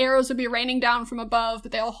where arrows would be raining down from above,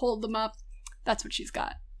 but they'll hold them up. That's what she's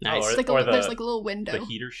got. Nice. Or- There's or a little window. The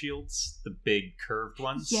heater shields, the big curved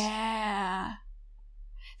ones. Yeah.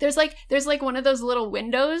 There's one of those little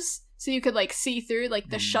windows, so you could see through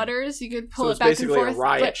the shutters. You could pull So it it's back and basically forth. a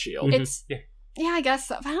riot but shield. It's Yeah. yeah, I guess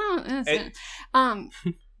so. I don't.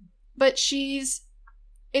 But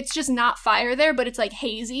it's just not fire there, but it's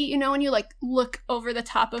hazy. You know, when you look over the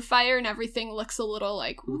top of fire and everything looks a little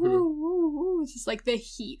woo, woo, woo. It's just the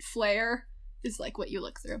heat flare is what you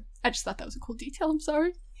look through. I just thought that was a cool detail. I'm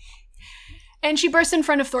sorry. And she bursts in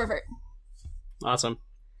front of Thorvert. Awesome.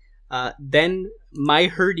 Then my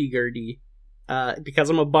hurdy-gurdy, because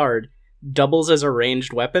I'm a bard, doubles as a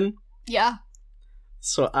ranged weapon. Yeah.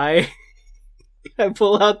 So I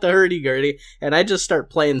pull out the hurdy-gurdy, and I just start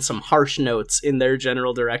playing some harsh notes in their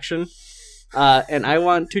general direction. And I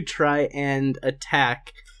want to try and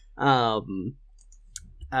attack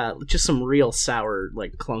just some real sour,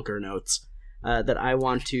 clunker notes that I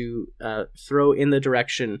want to throw in the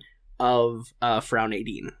direction of Frau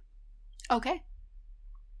Nadine. Okay.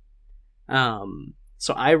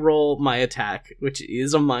 So I roll my attack, which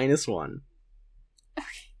is a -1. Okay.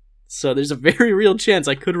 So there's a very real chance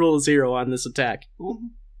I could roll a 0 on this attack.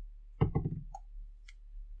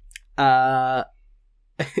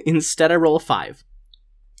 Instead I roll a 5.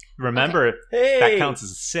 Remember, Hey! that counts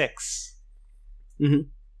as a 6. Mhm.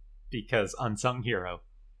 Because unsung hero.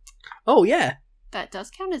 Oh yeah. That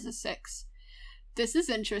does count as a 6. This is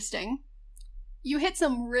interesting. You hit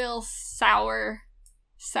some real sour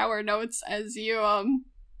notes as you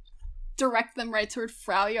direct them right toward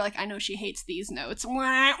Frau. You're I know she hates these notes.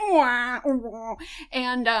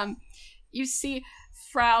 And you see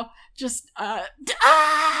Frau just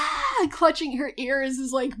clutching her ears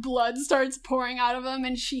as blood starts pouring out of them,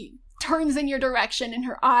 and she turns in your direction and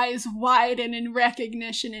her eyes widen in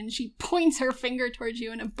recognition, and she points her finger towards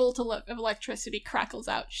you and a bolt of electricity crackles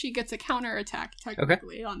out. She gets a counterattack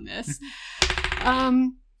technically on this.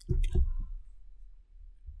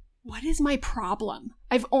 What is my problem?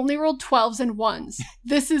 I've only rolled 12s and 1s.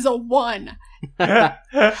 This is a 1.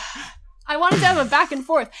 I wanted to have a back and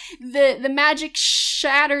forth. The magic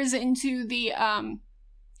shatters into the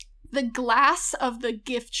the glass of the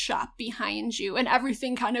gift shop behind you, and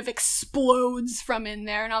everything kind of explodes from in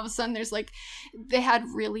there, and all of a sudden there's like, they had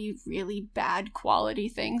really, really bad quality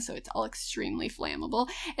things, so it's all extremely flammable,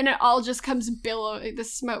 and it all just comes the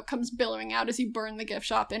smoke comes billowing out as you burn the gift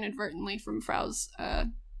shop inadvertently from Frau's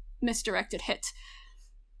misdirected hit.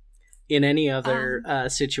 In any other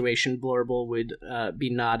situation, Blorble would be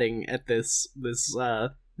nodding at this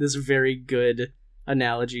very good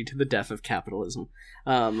analogy to the death of capitalism.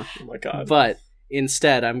 Oh my god. But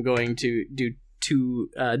instead, I'm going to do 2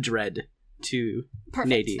 dread to Perfect,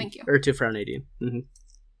 Nadine. thank you. Or to Frau Nadine. Mm-hmm.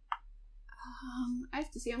 I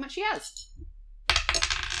have to see how much she has.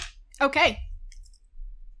 Okay,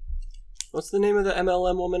 What's the name of the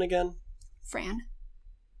MLM woman again? Fran.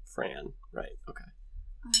 Fran. Right, okay.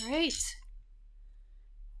 All right.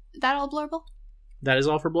 That all, Blorble? That is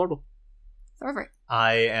all for Blorble. Thorvert.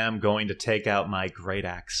 I am going to take out my great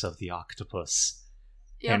axe of the octopus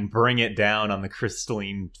Yep. and bring it down on the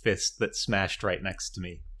crystalline fist that smashed right next to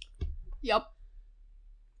me. Yep.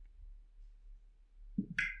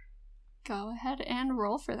 Go ahead and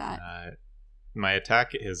roll for that. My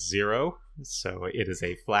attack is 0, so it is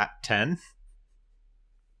a flat 10.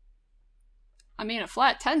 I mean, a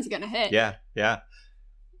flat 10's gonna hit. Yeah.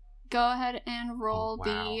 Go ahead and roll Wow.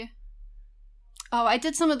 the... Oh, I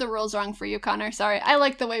did some of the rolls wrong for you, Connor. Sorry. I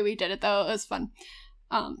like the way we did it, though. It was fun.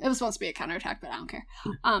 It was supposed to be a counterattack, but I don't care.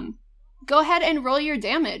 Go ahead and roll your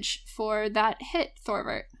damage for that hit,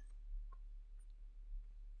 Thorvert.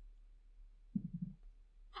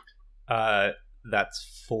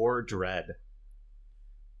 That's 4 dread,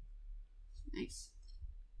 Nice.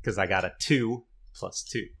 because I got a 2 plus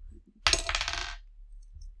 2.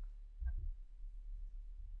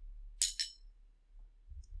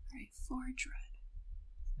 Alright, 4 dread.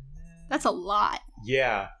 That's a lot.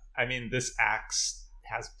 Yeah, I mean, this axe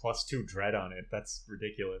has plus 2 dread on it. That's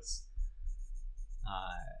ridiculous.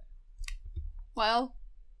 Well,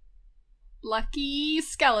 lucky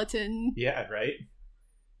skeleton. Yeah, right?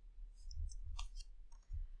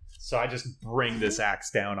 So I just bring this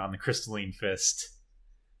axe down on the crystalline fist.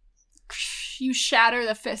 You shatter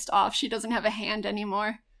the fist off. She doesn't have a hand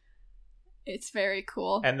anymore. It's very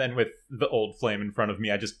cool. And then with the old flame in front of me,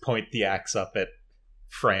 I just point the axe up at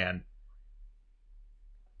Fran.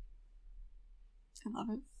 I love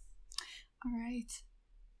it.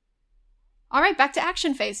 All right, back to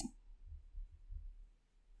action phase.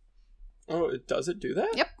 Oh, does it do that?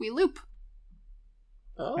 Yep, we loop.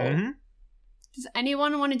 Oh. Mm-hmm. Does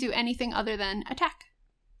anyone want to do anything other than attack?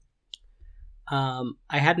 I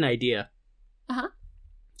had an idea. Uh-huh.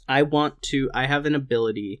 I have an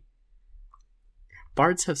ability.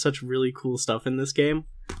 Bards have such really cool stuff in this game.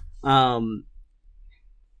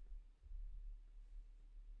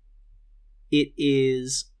 It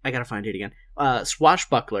is... I gotta find it again.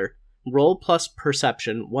 Swashbuckler. Roll plus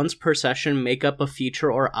perception. Once per session, make up a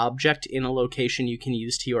feature or object in a location you can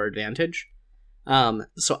use to your advantage.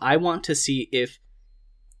 So I want to see if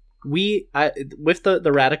with the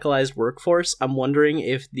radicalized workforce, I'm wondering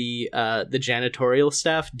if the janitorial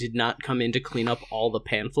staff did not come in to clean up all the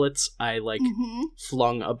pamphlets I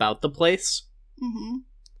flung about the place. Mm-hmm.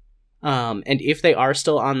 And if they are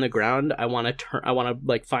still on the ground, I want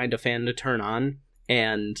to find a fan to turn on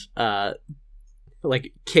and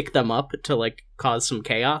kick them up to cause some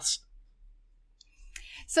chaos.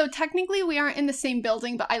 So technically we aren't in the same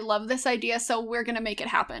building, but I love this idea, so we're gonna make it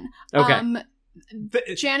happen. Okay.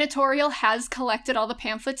 Janitorial has collected all the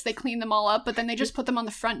pamphlets, they clean them all up, but then they just put them on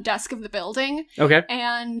the front desk of the building. Okay.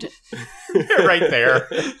 And Right there.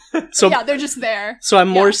 So yeah, they're just there. So I'm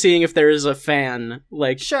more seeing if there is a fan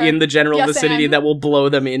Sure. in the general Yes, vicinity and that will blow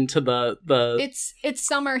them into the. It's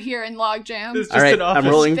summer here in Logjam. There's just All right, an office. I'm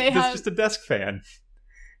rolling. They There's have- just a desk fan.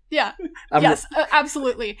 Yeah. Yes,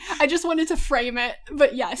 absolutely. I just wanted to frame it,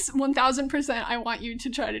 but yes, 1000% I want you to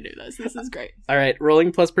try to do this. This is great. All right,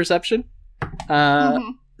 rolling plus perception.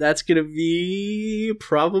 Mhm. That's gonna be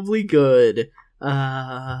probably good.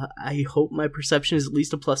 I hope my perception is at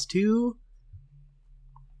least a +2.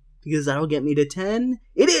 Because that'll get me to 10.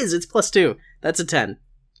 It is! It's +2. That's a 10.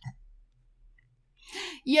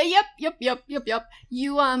 Yeah, yep.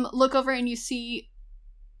 You look over and you see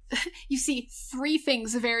 3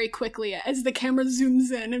 things very quickly as the camera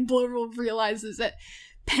zooms in and Blorble realizes it.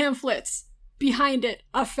 Pamphlets. Behind it,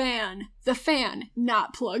 a fan. The fan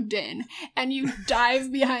not plugged in. And you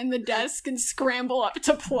dive behind the desk and scramble up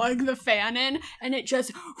to plug the fan in, and it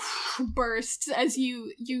just bursts as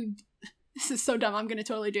you this is so dumb, I'm gonna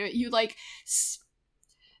totally do it. You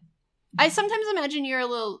I sometimes imagine you're a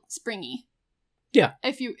little springy. Yeah.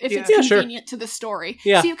 If Yeah. it's Yeah, sure. convenient to the story.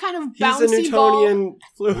 Yeah. So you kind of He's a bouncy ball. Newtonian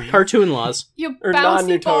fluid. Cartoon laws. You Or bouncy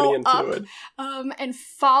non-Newtonian ball up, fluid. and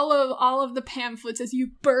follow all of the pamphlets as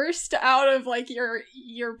you burst out of like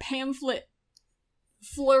your pamphlet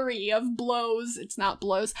flurry of blows. It's not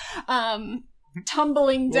blows.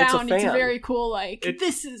 Tumbling Well, it's a down. It's fan. very cool. Like It-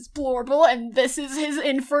 this is Blorble, and this is his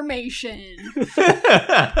information.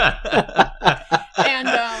 And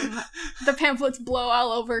the pamphlets blow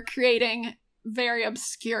all over, creating very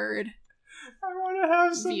obscured. I want to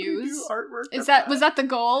have somebody Views. do artwork. Was of that the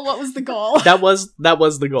goal? What was the goal? That was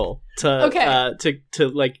the goal to Okay. to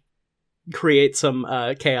like create some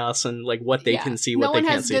chaos and like what they Yeah. can see, No what they one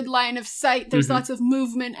can't has see. good line of sight. There's Mhm. lots of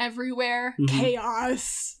movement everywhere. Mhm.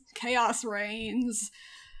 Chaos reigns.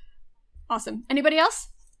 Awesome. Anybody else?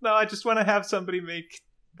 No, I just want to have somebody make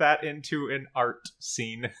that into an art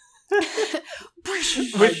scene.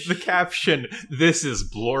 With the caption, "This is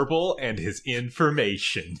Blorble and his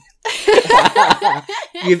information."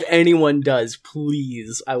 If anyone does,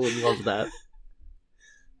 please, I would love that.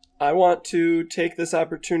 I want to take this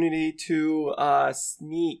opportunity to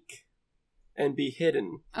sneak and be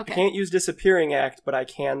hidden. Okay. I can't use disappearing act, but I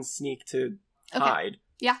can sneak to Okay. hide.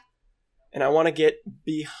 Yeah. And I want to get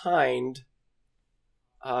behind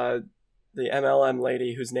the MLM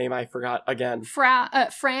lady whose name I forgot again.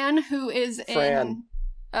 Fran, who is Fran.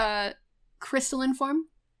 in crystalline form.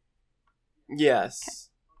 Yes.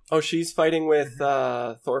 Oh, she's fighting with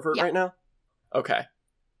Thorvert Yeah. right now? Okay.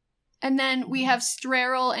 And then we have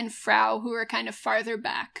Strerel and Frau, who are kind of farther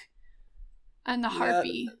back. And the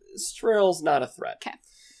harpy. Strel's not a threat. Okay.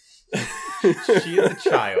 She is a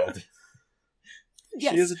child.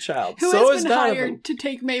 Yes. She is a child. Who So has is been Donovan. hired to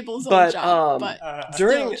take Mabel's But, old job, but still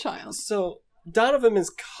During a child. So Donovan is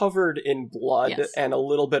covered in blood Yes. and a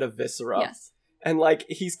little bit of viscera. Yes. And like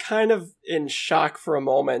he's kind of in shock for a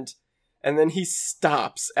moment, and then he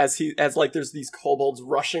stops as like there's these kobolds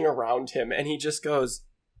rushing around him, and he just goes,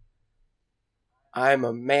 "I'm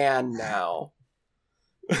a man now."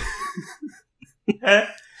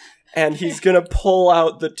 And he's gonna pull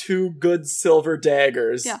out the 2 good silver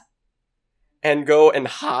daggers. Yeah. And go and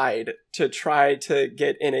hide to try to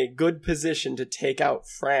get in a good position to take out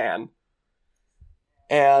Fran.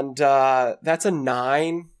 And that's a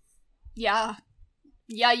 9. Yeah.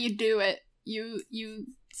 Yeah, you do it. You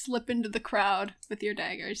slip into the crowd with your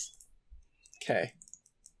daggers. Okay.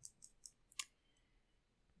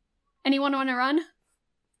 Anyone want to run?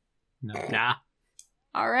 No. Nah.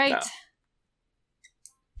 All right. No.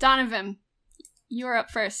 Donovan, you're up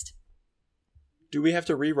first. Do we have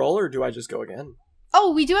to re-roll or do I just go again?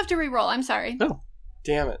 Oh, we do have to re-roll. I'm sorry. Oh.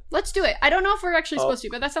 Damn it. Let's do it. I don't know if we're actually Oh. supposed to,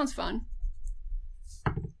 but that sounds fun.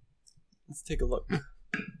 Let's take a look.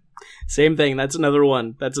 Same thing. That's another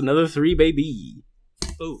one. That's another 3, baby.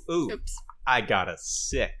 Ooh. Oops. I got a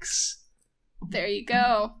 6. There you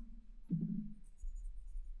go.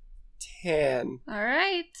 10. All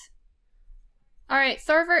right. All right,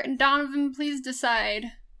 Thorvert and Donovan, please decide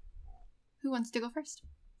who wants to go first.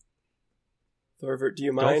 Thorvert, do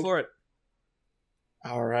you Go mind? for it.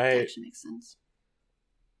 All That right. actually makes sense.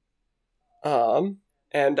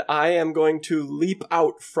 And I am going to leap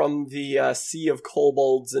out from the sea of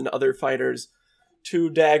kobolds and other fighters, 2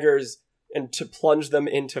 daggers, and to plunge them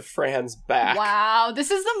into Fran's back. Wow,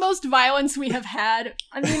 this is the most violence we have had.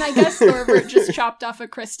 I mean, I guess Thorvert just chopped off a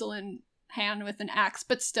crystalline hand with an axe,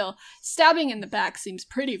 but still, stabbing in the back seems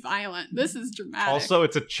pretty violent. This is dramatic. Also,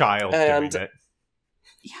 it's a child And- doing it.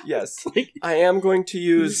 Yes. I am going to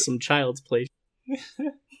use Some child's play.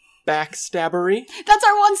 backstabbery. That's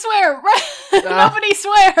our one swear. Nobody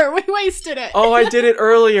swear. We wasted it. Oh, I did it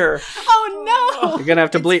earlier. Oh no. You're gonna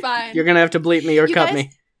have to It's bleep. fine. You're gonna have to bleep me or You cut guys-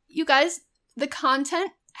 me. You guys, the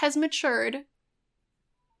content has matured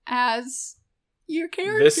as your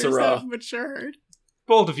characters Viscera. have matured.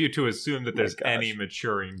 Bold of you to assume that my there's gosh. any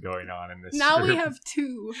maturing going on in this. Now we group. have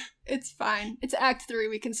 2. It's fine. It's Act 3.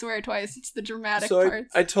 We can swear twice. It's the dramatic So parts.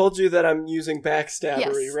 I told you that I'm using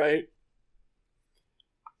backstabbery, Yes. right?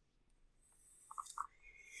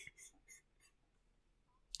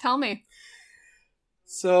 Tell me.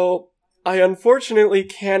 So I unfortunately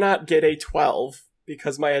cannot get a 12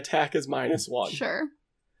 because my attack is -1. Sure.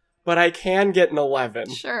 But I can get an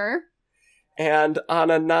 11. Sure. And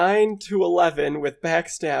on a 9 to 11 with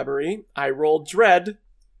backstabbery, I roll dread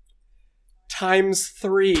times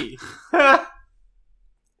 3.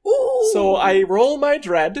 Ooh. So I roll my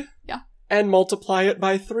dread Yeah. and multiply it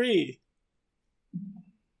by 3.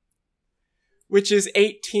 Which is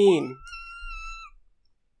 18.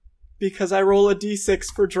 Because I roll a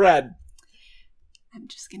d6 for dread. I'm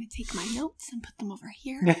just gonna take my notes and put them over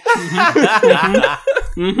here.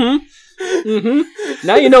 Mm-hmm. Mm-hmm.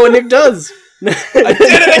 Now you know what Nick does. I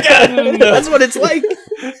did it again! That's what it's like.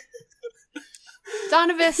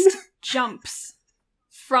 Donovist jumps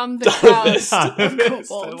from the crowd Donovist. of I kobolds,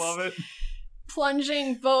 love it.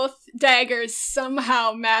 plunging both daggers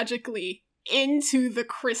somehow magically into the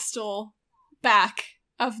crystal back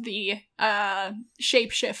of the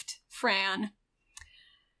shapeshift Fran.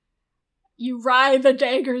 You ride the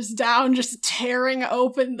daggers down, just tearing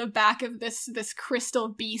open the back of this crystal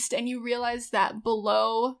beast, and you realize that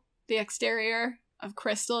below the exterior of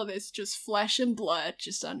crystal, there's just flesh and blood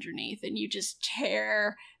just underneath, and you just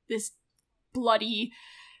tear this bloody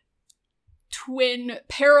twin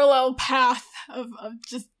parallel path of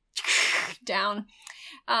just down.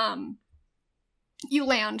 You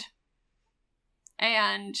land,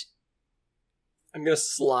 and I'm gonna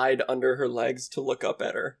slide under her legs to look up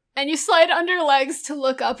at her. you slide under legs to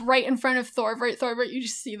look up right in front of Thorvert. Thorvert, you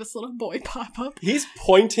just see this little boy pop up. He's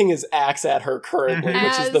pointing his axe at her currently,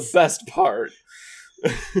 which is the As- best part.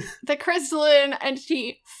 The crystalline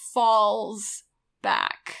entity falls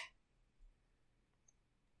back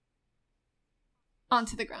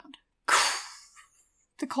onto the ground.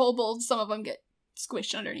 The kobolds, some of them get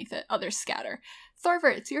squished underneath it, others scatter.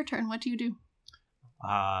 Thorvert, it's your turn. What do you do?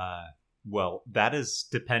 Well, that is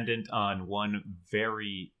dependent on one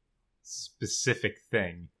very specific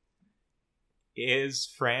thing.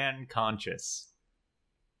 Is Fran conscious?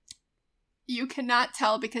 You cannot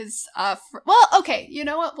tell because, well, okay, you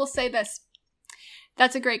know what? We'll say this.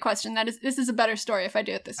 That's a great question. This is a better story if I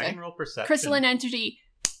do it this I way. can roll perception. Crystalline entity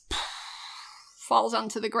falls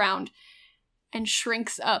onto the ground and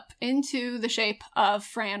shrinks up into the shape of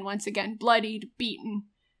Fran once again, bloodied, beaten,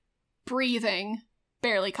 breathing,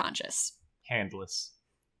 barely conscious. Handless.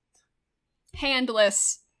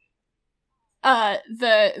 Handless.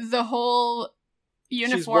 The whole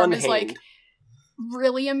uniform is like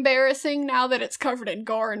really embarrassing now that it's covered in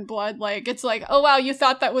gore and blood. Like, it's like, oh wow, you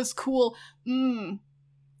thought that was cool.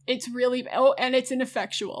 It's really, and it's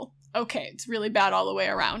ineffectual. Okay, it's really bad all the way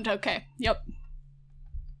around. Okay, yep.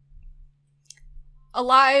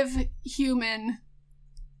 Alive, human,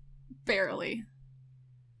 barely.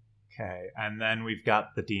 Okay, and then we've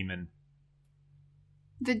got the demon.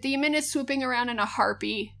 The demon is swooping around in a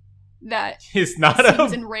harpy that He's not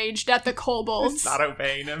seems enraged at the kobolds. He's not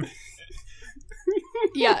obeying him.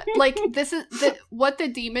 Yeah, like, this is what the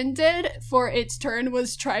demon did for its turn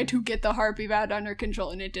was try to get the harpy bat under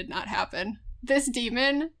control, and it did not happen. This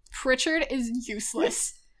demon, Pritchard, is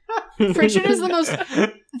useless. Pritchard is the most...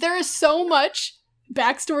 There is so much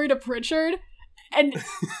backstory to Pritchard, and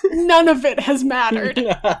none of it has mattered.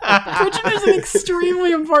 Pritchard is an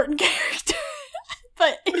extremely important character,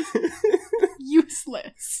 but is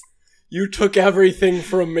useless. You took everything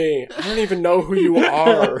from me. I don't even know who you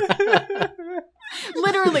are.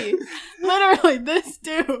 Literally, this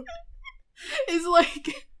dude is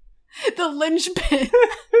like the linchpin.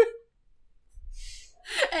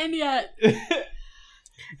 And yet,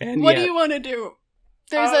 what do you want to do?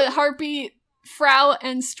 There's a harpy. Frau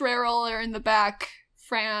and Strerel are in the back.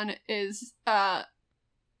 Fran is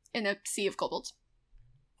in a sea of kobolds.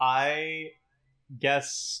 I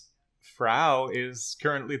guess Frau is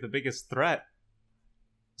currently the biggest threat,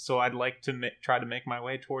 so I'd like to try to make my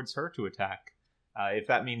way towards her to attack. If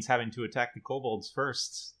that means having to attack the kobolds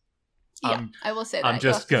first. Yeah, I will say that. I'm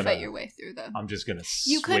just You'll have to gonna fight your way through them. I'm just gonna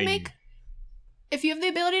You swing. could make... If you have the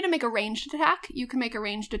ability to make a ranged attack, you can make a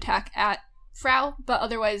ranged attack at Frau, but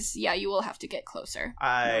otherwise, yeah, you will have to get closer in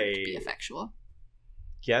order to be effectual.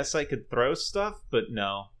 Guess I could throw stuff, but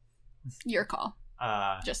no. Your call.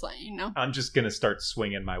 Just letting you know. I'm just gonna start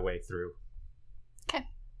swinging my way through. Okay.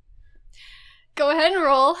 Go ahead and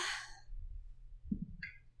roll.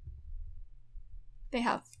 They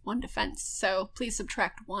have 1 defense, so please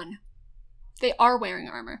subtract 1. They are wearing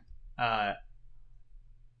armor.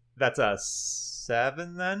 That's a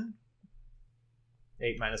 7 then?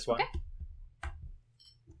 8 minus 1. Okay.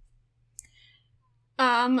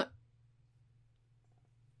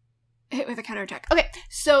 Hit with a counterattack. Okay,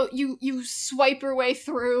 so you swipe your way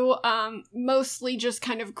through, mostly just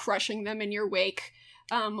kind of crushing them in your wake.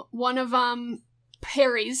 One of them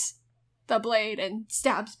parries the blade and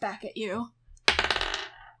stabs back at you.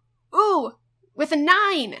 Ooh, with a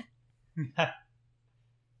 9. And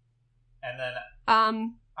then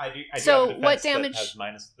I do so have a what defense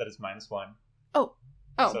damage? that is minus 1. Oh,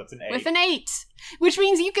 So it's an 8. with an 8, which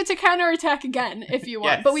means you get to counterattack again if you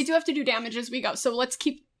want. Yes. But we do have to do damage as we go. So let's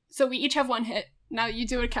keep. So we each have 1 hit. Now you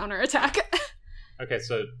do a counterattack. Okay,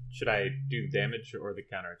 so should I do the damage or the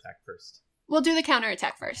counterattack first? We'll do the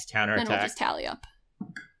counterattack first. Counterattack. Then we'll just tally up.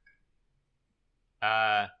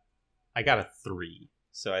 I got a 3.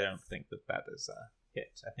 so I don't think that is a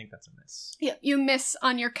hit. I think that's a miss. Yeah, you miss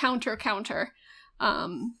on your counter.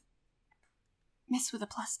 Miss with a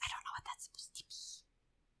plus. I don't know what that's supposed to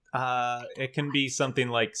be. It can be something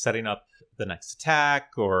like setting up the next attack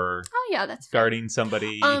or Oh yeah, that's fair. guarding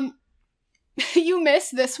somebody. You miss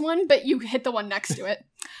this one, but you hit the one next to it.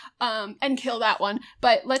 And kill that one.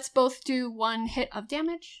 But let's both do 1 hit of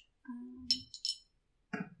damage.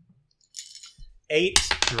 8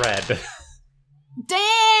 dread.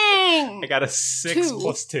 Dang! I got a 6 2.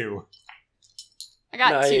 plus 2. I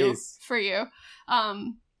got 2 Nice. for you.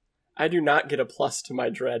 I do not get a plus to my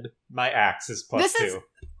dread. My axe is plus This 2. is-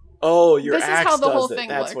 Oh, your This is axe how the does whole it. thing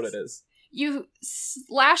That's works. what it is. You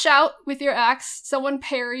slash out with your axe, someone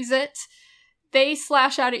parries it, they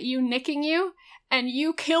slash out at you, nicking you, and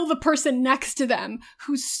you kill the person next to them,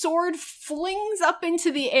 whose sword flings up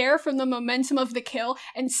into the air from the momentum of the kill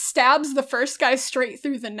and stabs the first guy straight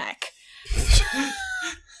through the neck.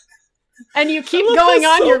 And you keep going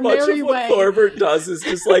on so your much merry of what way. Thorvert does is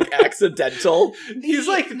just like accidental. He's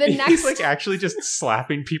like the he's next- like actually just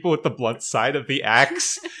slapping people with the blunt side of the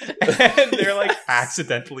axe, and they're like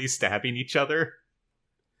accidentally stabbing each other.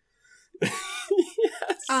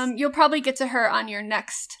 Yes. You'll probably get to her on your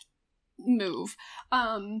next move.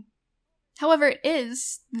 However, it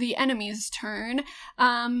is the enemy's turn.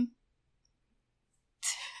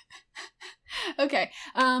 Okay.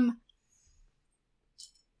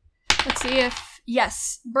 Let's see if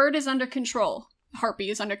yes, bird is under control. Harpy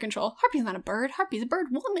is under control. Harpy's not a bird. Harpy's a bird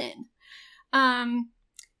woman.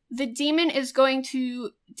 The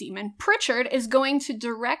Pritchard is going to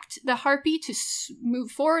direct the harpy to move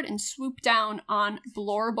forward and swoop down on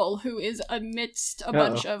Blorble, who is amidst a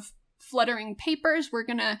bunch of fluttering papers. We're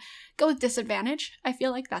gonna go with disadvantage. I feel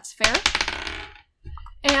like that's fair.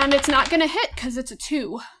 And it's not gonna hit because it's a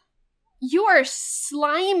 2. You are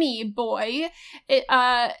slimy, boy.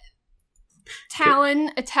 Talon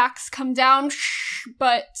attacks come down,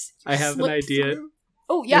 but I have an slip idea. through.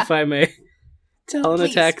 Oh yeah. If I may. Talon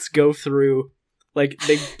Please. attacks go through, like,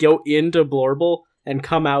 they go into Blorble and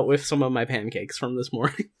come out with some of my pancakes from this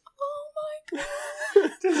morning. Oh my god.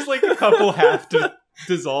 There's like a couple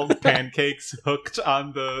half-dissolved pancakes hooked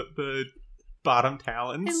on the bottom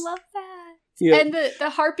talons. I love that. Yeah. And the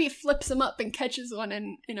harpy flips him up and catches one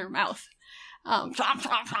in her mouth. That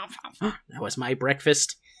was my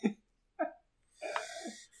breakfast.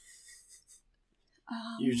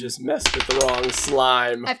 You just messed with the wrong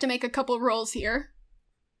slime. I have to make a couple rolls here.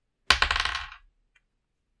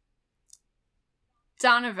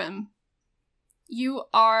 Donovan, you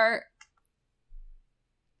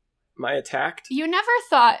attacked? You never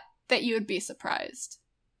thought that you would be surprised.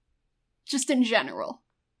 Just in general.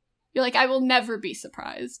 You're like, I will never be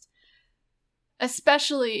surprised.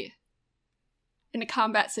 Especially in a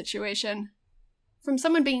combat situation. From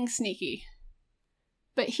someone being sneaky.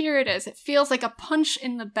 But here it is. It feels like a punch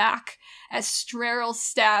in the back as Strerel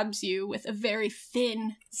stabs you with a very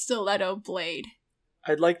thin stiletto blade.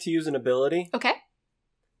 I'd like to use an ability. Okay.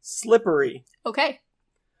 Slippery. Okay.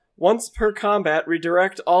 Once per combat,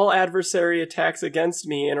 redirect all adversary attacks against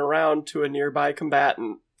me in a round to a nearby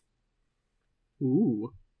combatant.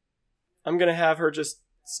 Ooh. I'm gonna have her just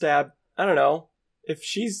stab, I don't know. If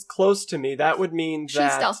she's close to me, that would mean She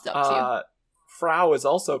that stealthed up to you. Frau is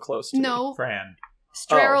also close to me. No. Fran.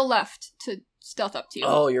 Strerel left to stealth up to you.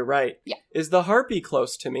 Oh, you're right. Yeah. Is the harpy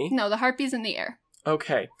close to me? No, the harpy's in the air.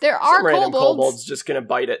 Okay. There are Some random kobolds. kobold's just gonna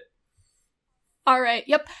bite it. Alright,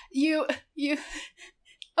 yep. You...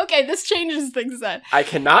 Okay, this changes things then. I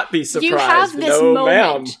cannot be surprised. You have this no,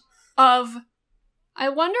 moment ma'am. of... I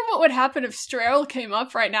wonder what would happen if Strerel came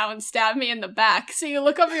up right now and stabbed me in the back. So you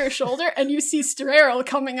look over your shoulder and you see Strerel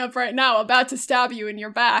coming up right now, about to stab you in your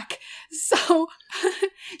back. So,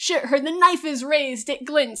 shit, the knife is raised, it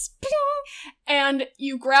glints, ping, and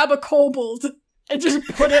you grab a kobold and just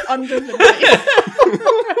put it under the knife.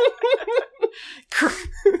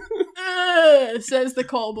 Ugh, says the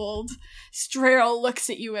kobold. Strerel looks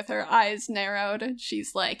at you with her eyes narrowed, and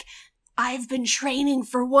she's like, I've been training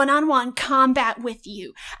for one-on-one combat with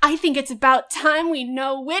you. I think it's about time we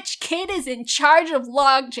know which kid is in charge of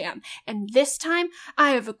Logjam. And this time, I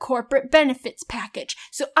have a corporate benefits package,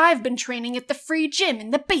 so I've been training at the free gym in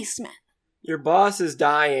the basement. Your boss is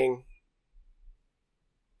dying.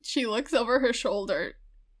 She looks over her shoulder.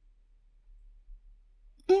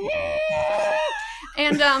 And,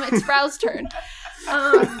 it's Frau's turn.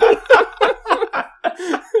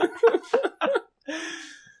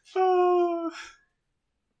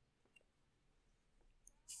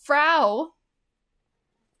 Frau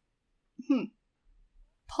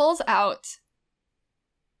pulls out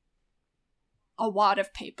a wad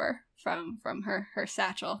of paper from her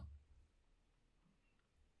satchel.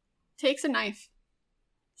 Takes a knife,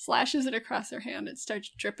 slashes it across her hand, and starts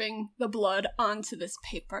dripping the blood onto this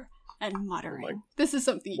paper and muttering. Oh my- This is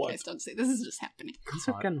something you What? guys don't see. This is just happening. These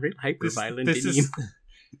are kind of real hyper-violent.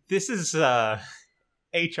 This is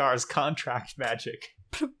HR's contract magic.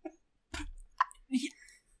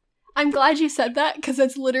 I'm glad you said that, because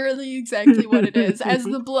that's literally exactly what it is. As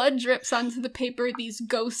the blood drips onto the paper, these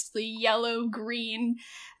ghostly yellow-green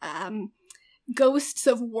ghosts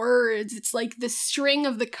of words. It's like the string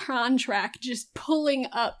of the contract just pulling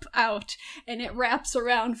up out, and it wraps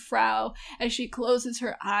around Frau as she closes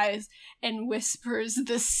her eyes and whispers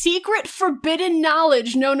the secret forbidden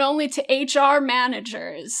knowledge known only to HR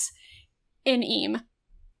managers in Eam.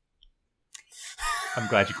 I'm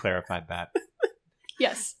glad you clarified that.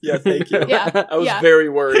 Yes. Yeah, thank you. Yeah, I was yeah. very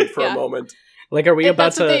worried for Yeah. a moment. Like, are we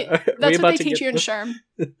about That's what to? they- are we That's about what they to teach get- you in Charm.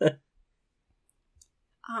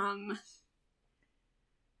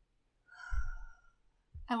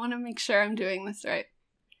 I want to make sure I'm doing this right.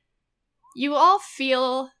 You all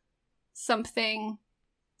feel something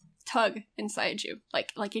tug inside you,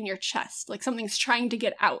 like in your chest, like something's trying to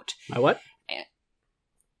get out. My what?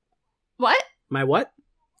 What? My what?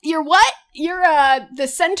 Your what? You're the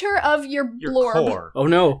center of your Your blorb. core. Oh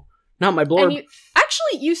no, not my blorb. And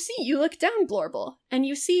you look down, Blorble, and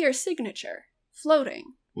you see your signature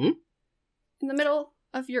floating Hmm? in the middle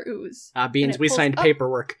of your ooze. Beans, and it we pulls signed up.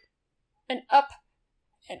 paperwork. And up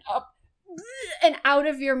and out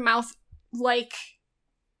of your mouth, like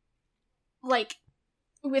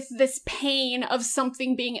with this pain of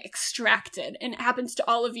something being extracted. And it happens to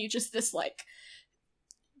all of you, just this like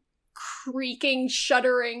creaking,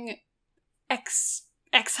 shuddering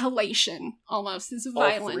exhalation, almost, this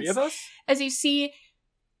violence. All three of us? As you see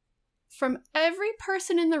from every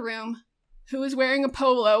person in the room who is wearing a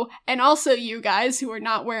polo, and also you guys who are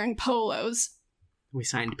not wearing polos, We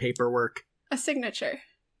signed paperwork. a signature.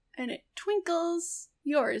 And it twinkles,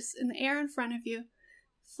 yours, in the air in front of you,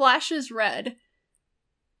 flashes red,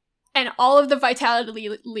 and all of the vitality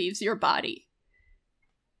leaves your body.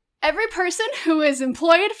 Every person who is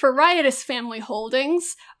employed for Riotous Family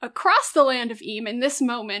Holdings across the land of Eam in this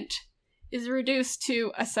moment is reduced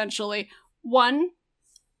to essentially 1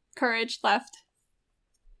 courage left,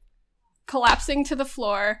 collapsing to the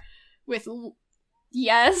floor with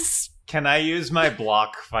yes. Can I use my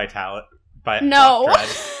block vitality? No. Block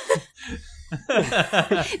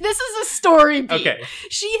This is a story beat. Okay.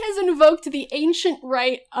 She has invoked the ancient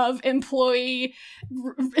right of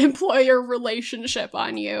employee-employer relationship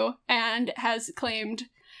on you and has claimed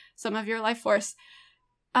some of your life force.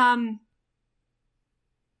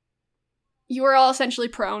 You are all essentially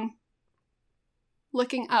prone,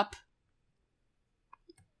 looking up.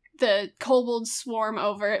 The kobolds swarm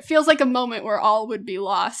over. It feels like a moment where all would be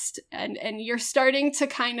lost, and you're starting to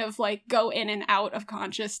kind of like go in and out of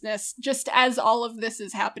consciousness. Just as all of this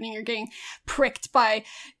is happening, you're getting pricked by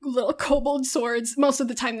little kobold swords. Most of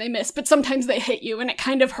the time they miss, but sometimes they hit you and it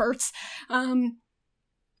kind of hurts.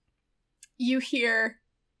 You hear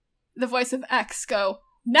the voice of X go,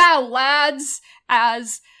 "Now, lads,"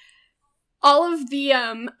 as all of the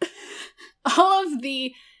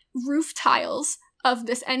roof tiles of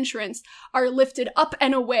this entrance are lifted up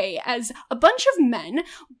and away as a bunch of men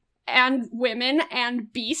and women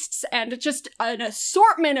and beasts and just an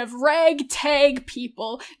assortment of ragtag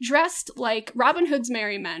people dressed like Robin Hood's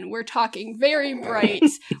merry men. We're talking very bright.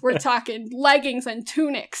 We're talking leggings and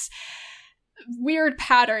tunics. Weird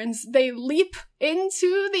patterns. They leap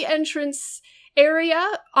into the entrance area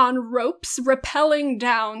on ropes, rappelling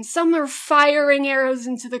down. Some are firing arrows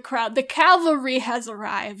into the crowd. The cavalry has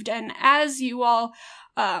arrived, and as you all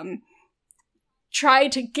try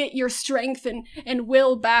to get your strength and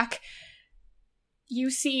will back, you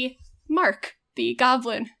see Mark, the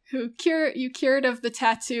goblin, who you cured of the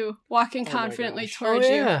tattoo, walking my confidently gosh. towards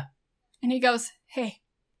you. yeah. And he goes, "Hey,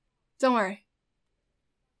 don't worry.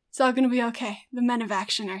 It's all gonna be okay. The men of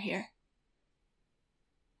action are here."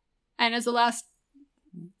 And as the last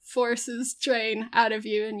forces drain out of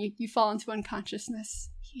you and you fall into unconsciousness,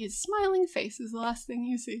 his smiling face is the last thing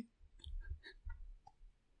you see.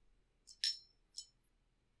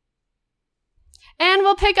 And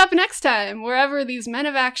we'll pick up next time, wherever these men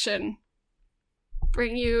of action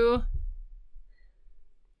bring you.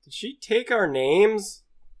 Did she take our names?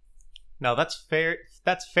 No, that's fair.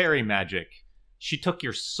 That's fairy magic. She took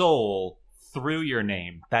your soul through your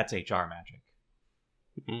name. That's HR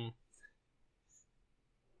magic.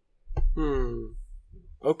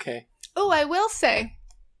 Okay. Oh, I will say,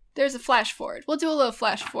 there's a flash forward. We'll do a little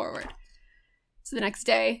flash forward. So the next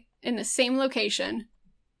day, in the same location,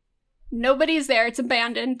 Nobody's there. It's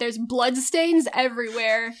abandoned. There's bloodstains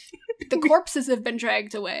everywhere. The corpses have been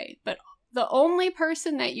dragged away. But the only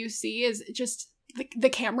person that you see is just, the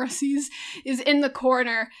camera sees, is in the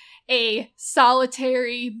corner. A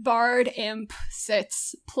solitary barred imp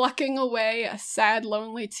sits, plucking away a sad,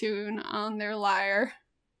 lonely tune on their lyre.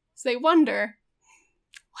 So they wonder,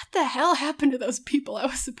 what the hell happened to those people I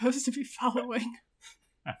was supposed to be following?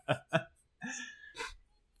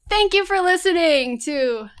 Thank you for listening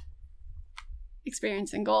to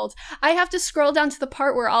Experiencing Gold. I have to scroll down to the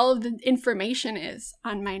part where all of the information is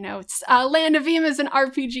on my notes. Land of Eam is an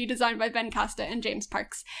RPG designed by Ben Costa and James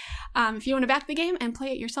Parks. If you want to back the game and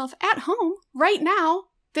play it yourself at home, right now,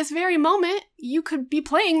 this very moment, you could be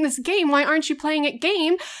playing this game. Why aren't you playing it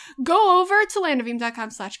game? Go over to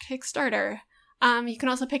landofeam.com/Kickstarter. You can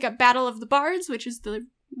also pick up Battle of the Bards, which is the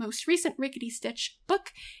most recent Rickety Stitch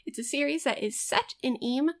book. It's a series that is set in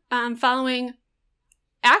Eam, following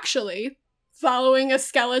a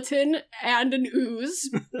skeleton and an ooze,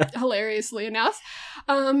 hilariously enough.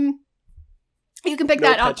 You can pick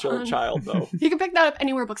that up. Petulant child, though. You can pick that up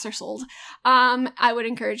anywhere books are sold. I would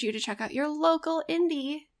encourage you to check out your local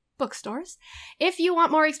indie bookstores. If you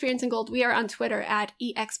want more Experiencing Gold, we are on Twitter at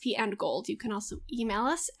expandgold. You can also email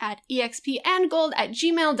us at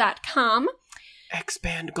expandgold@gmail.com.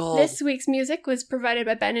 Expand Gold. This week's music was provided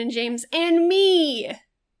by Ben and James and me.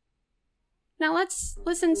 Now let's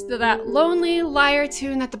listen to that lonely lyre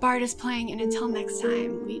tune that the bard is playing, and until next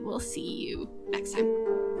time, we will see you next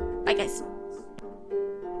time. Bye, guys.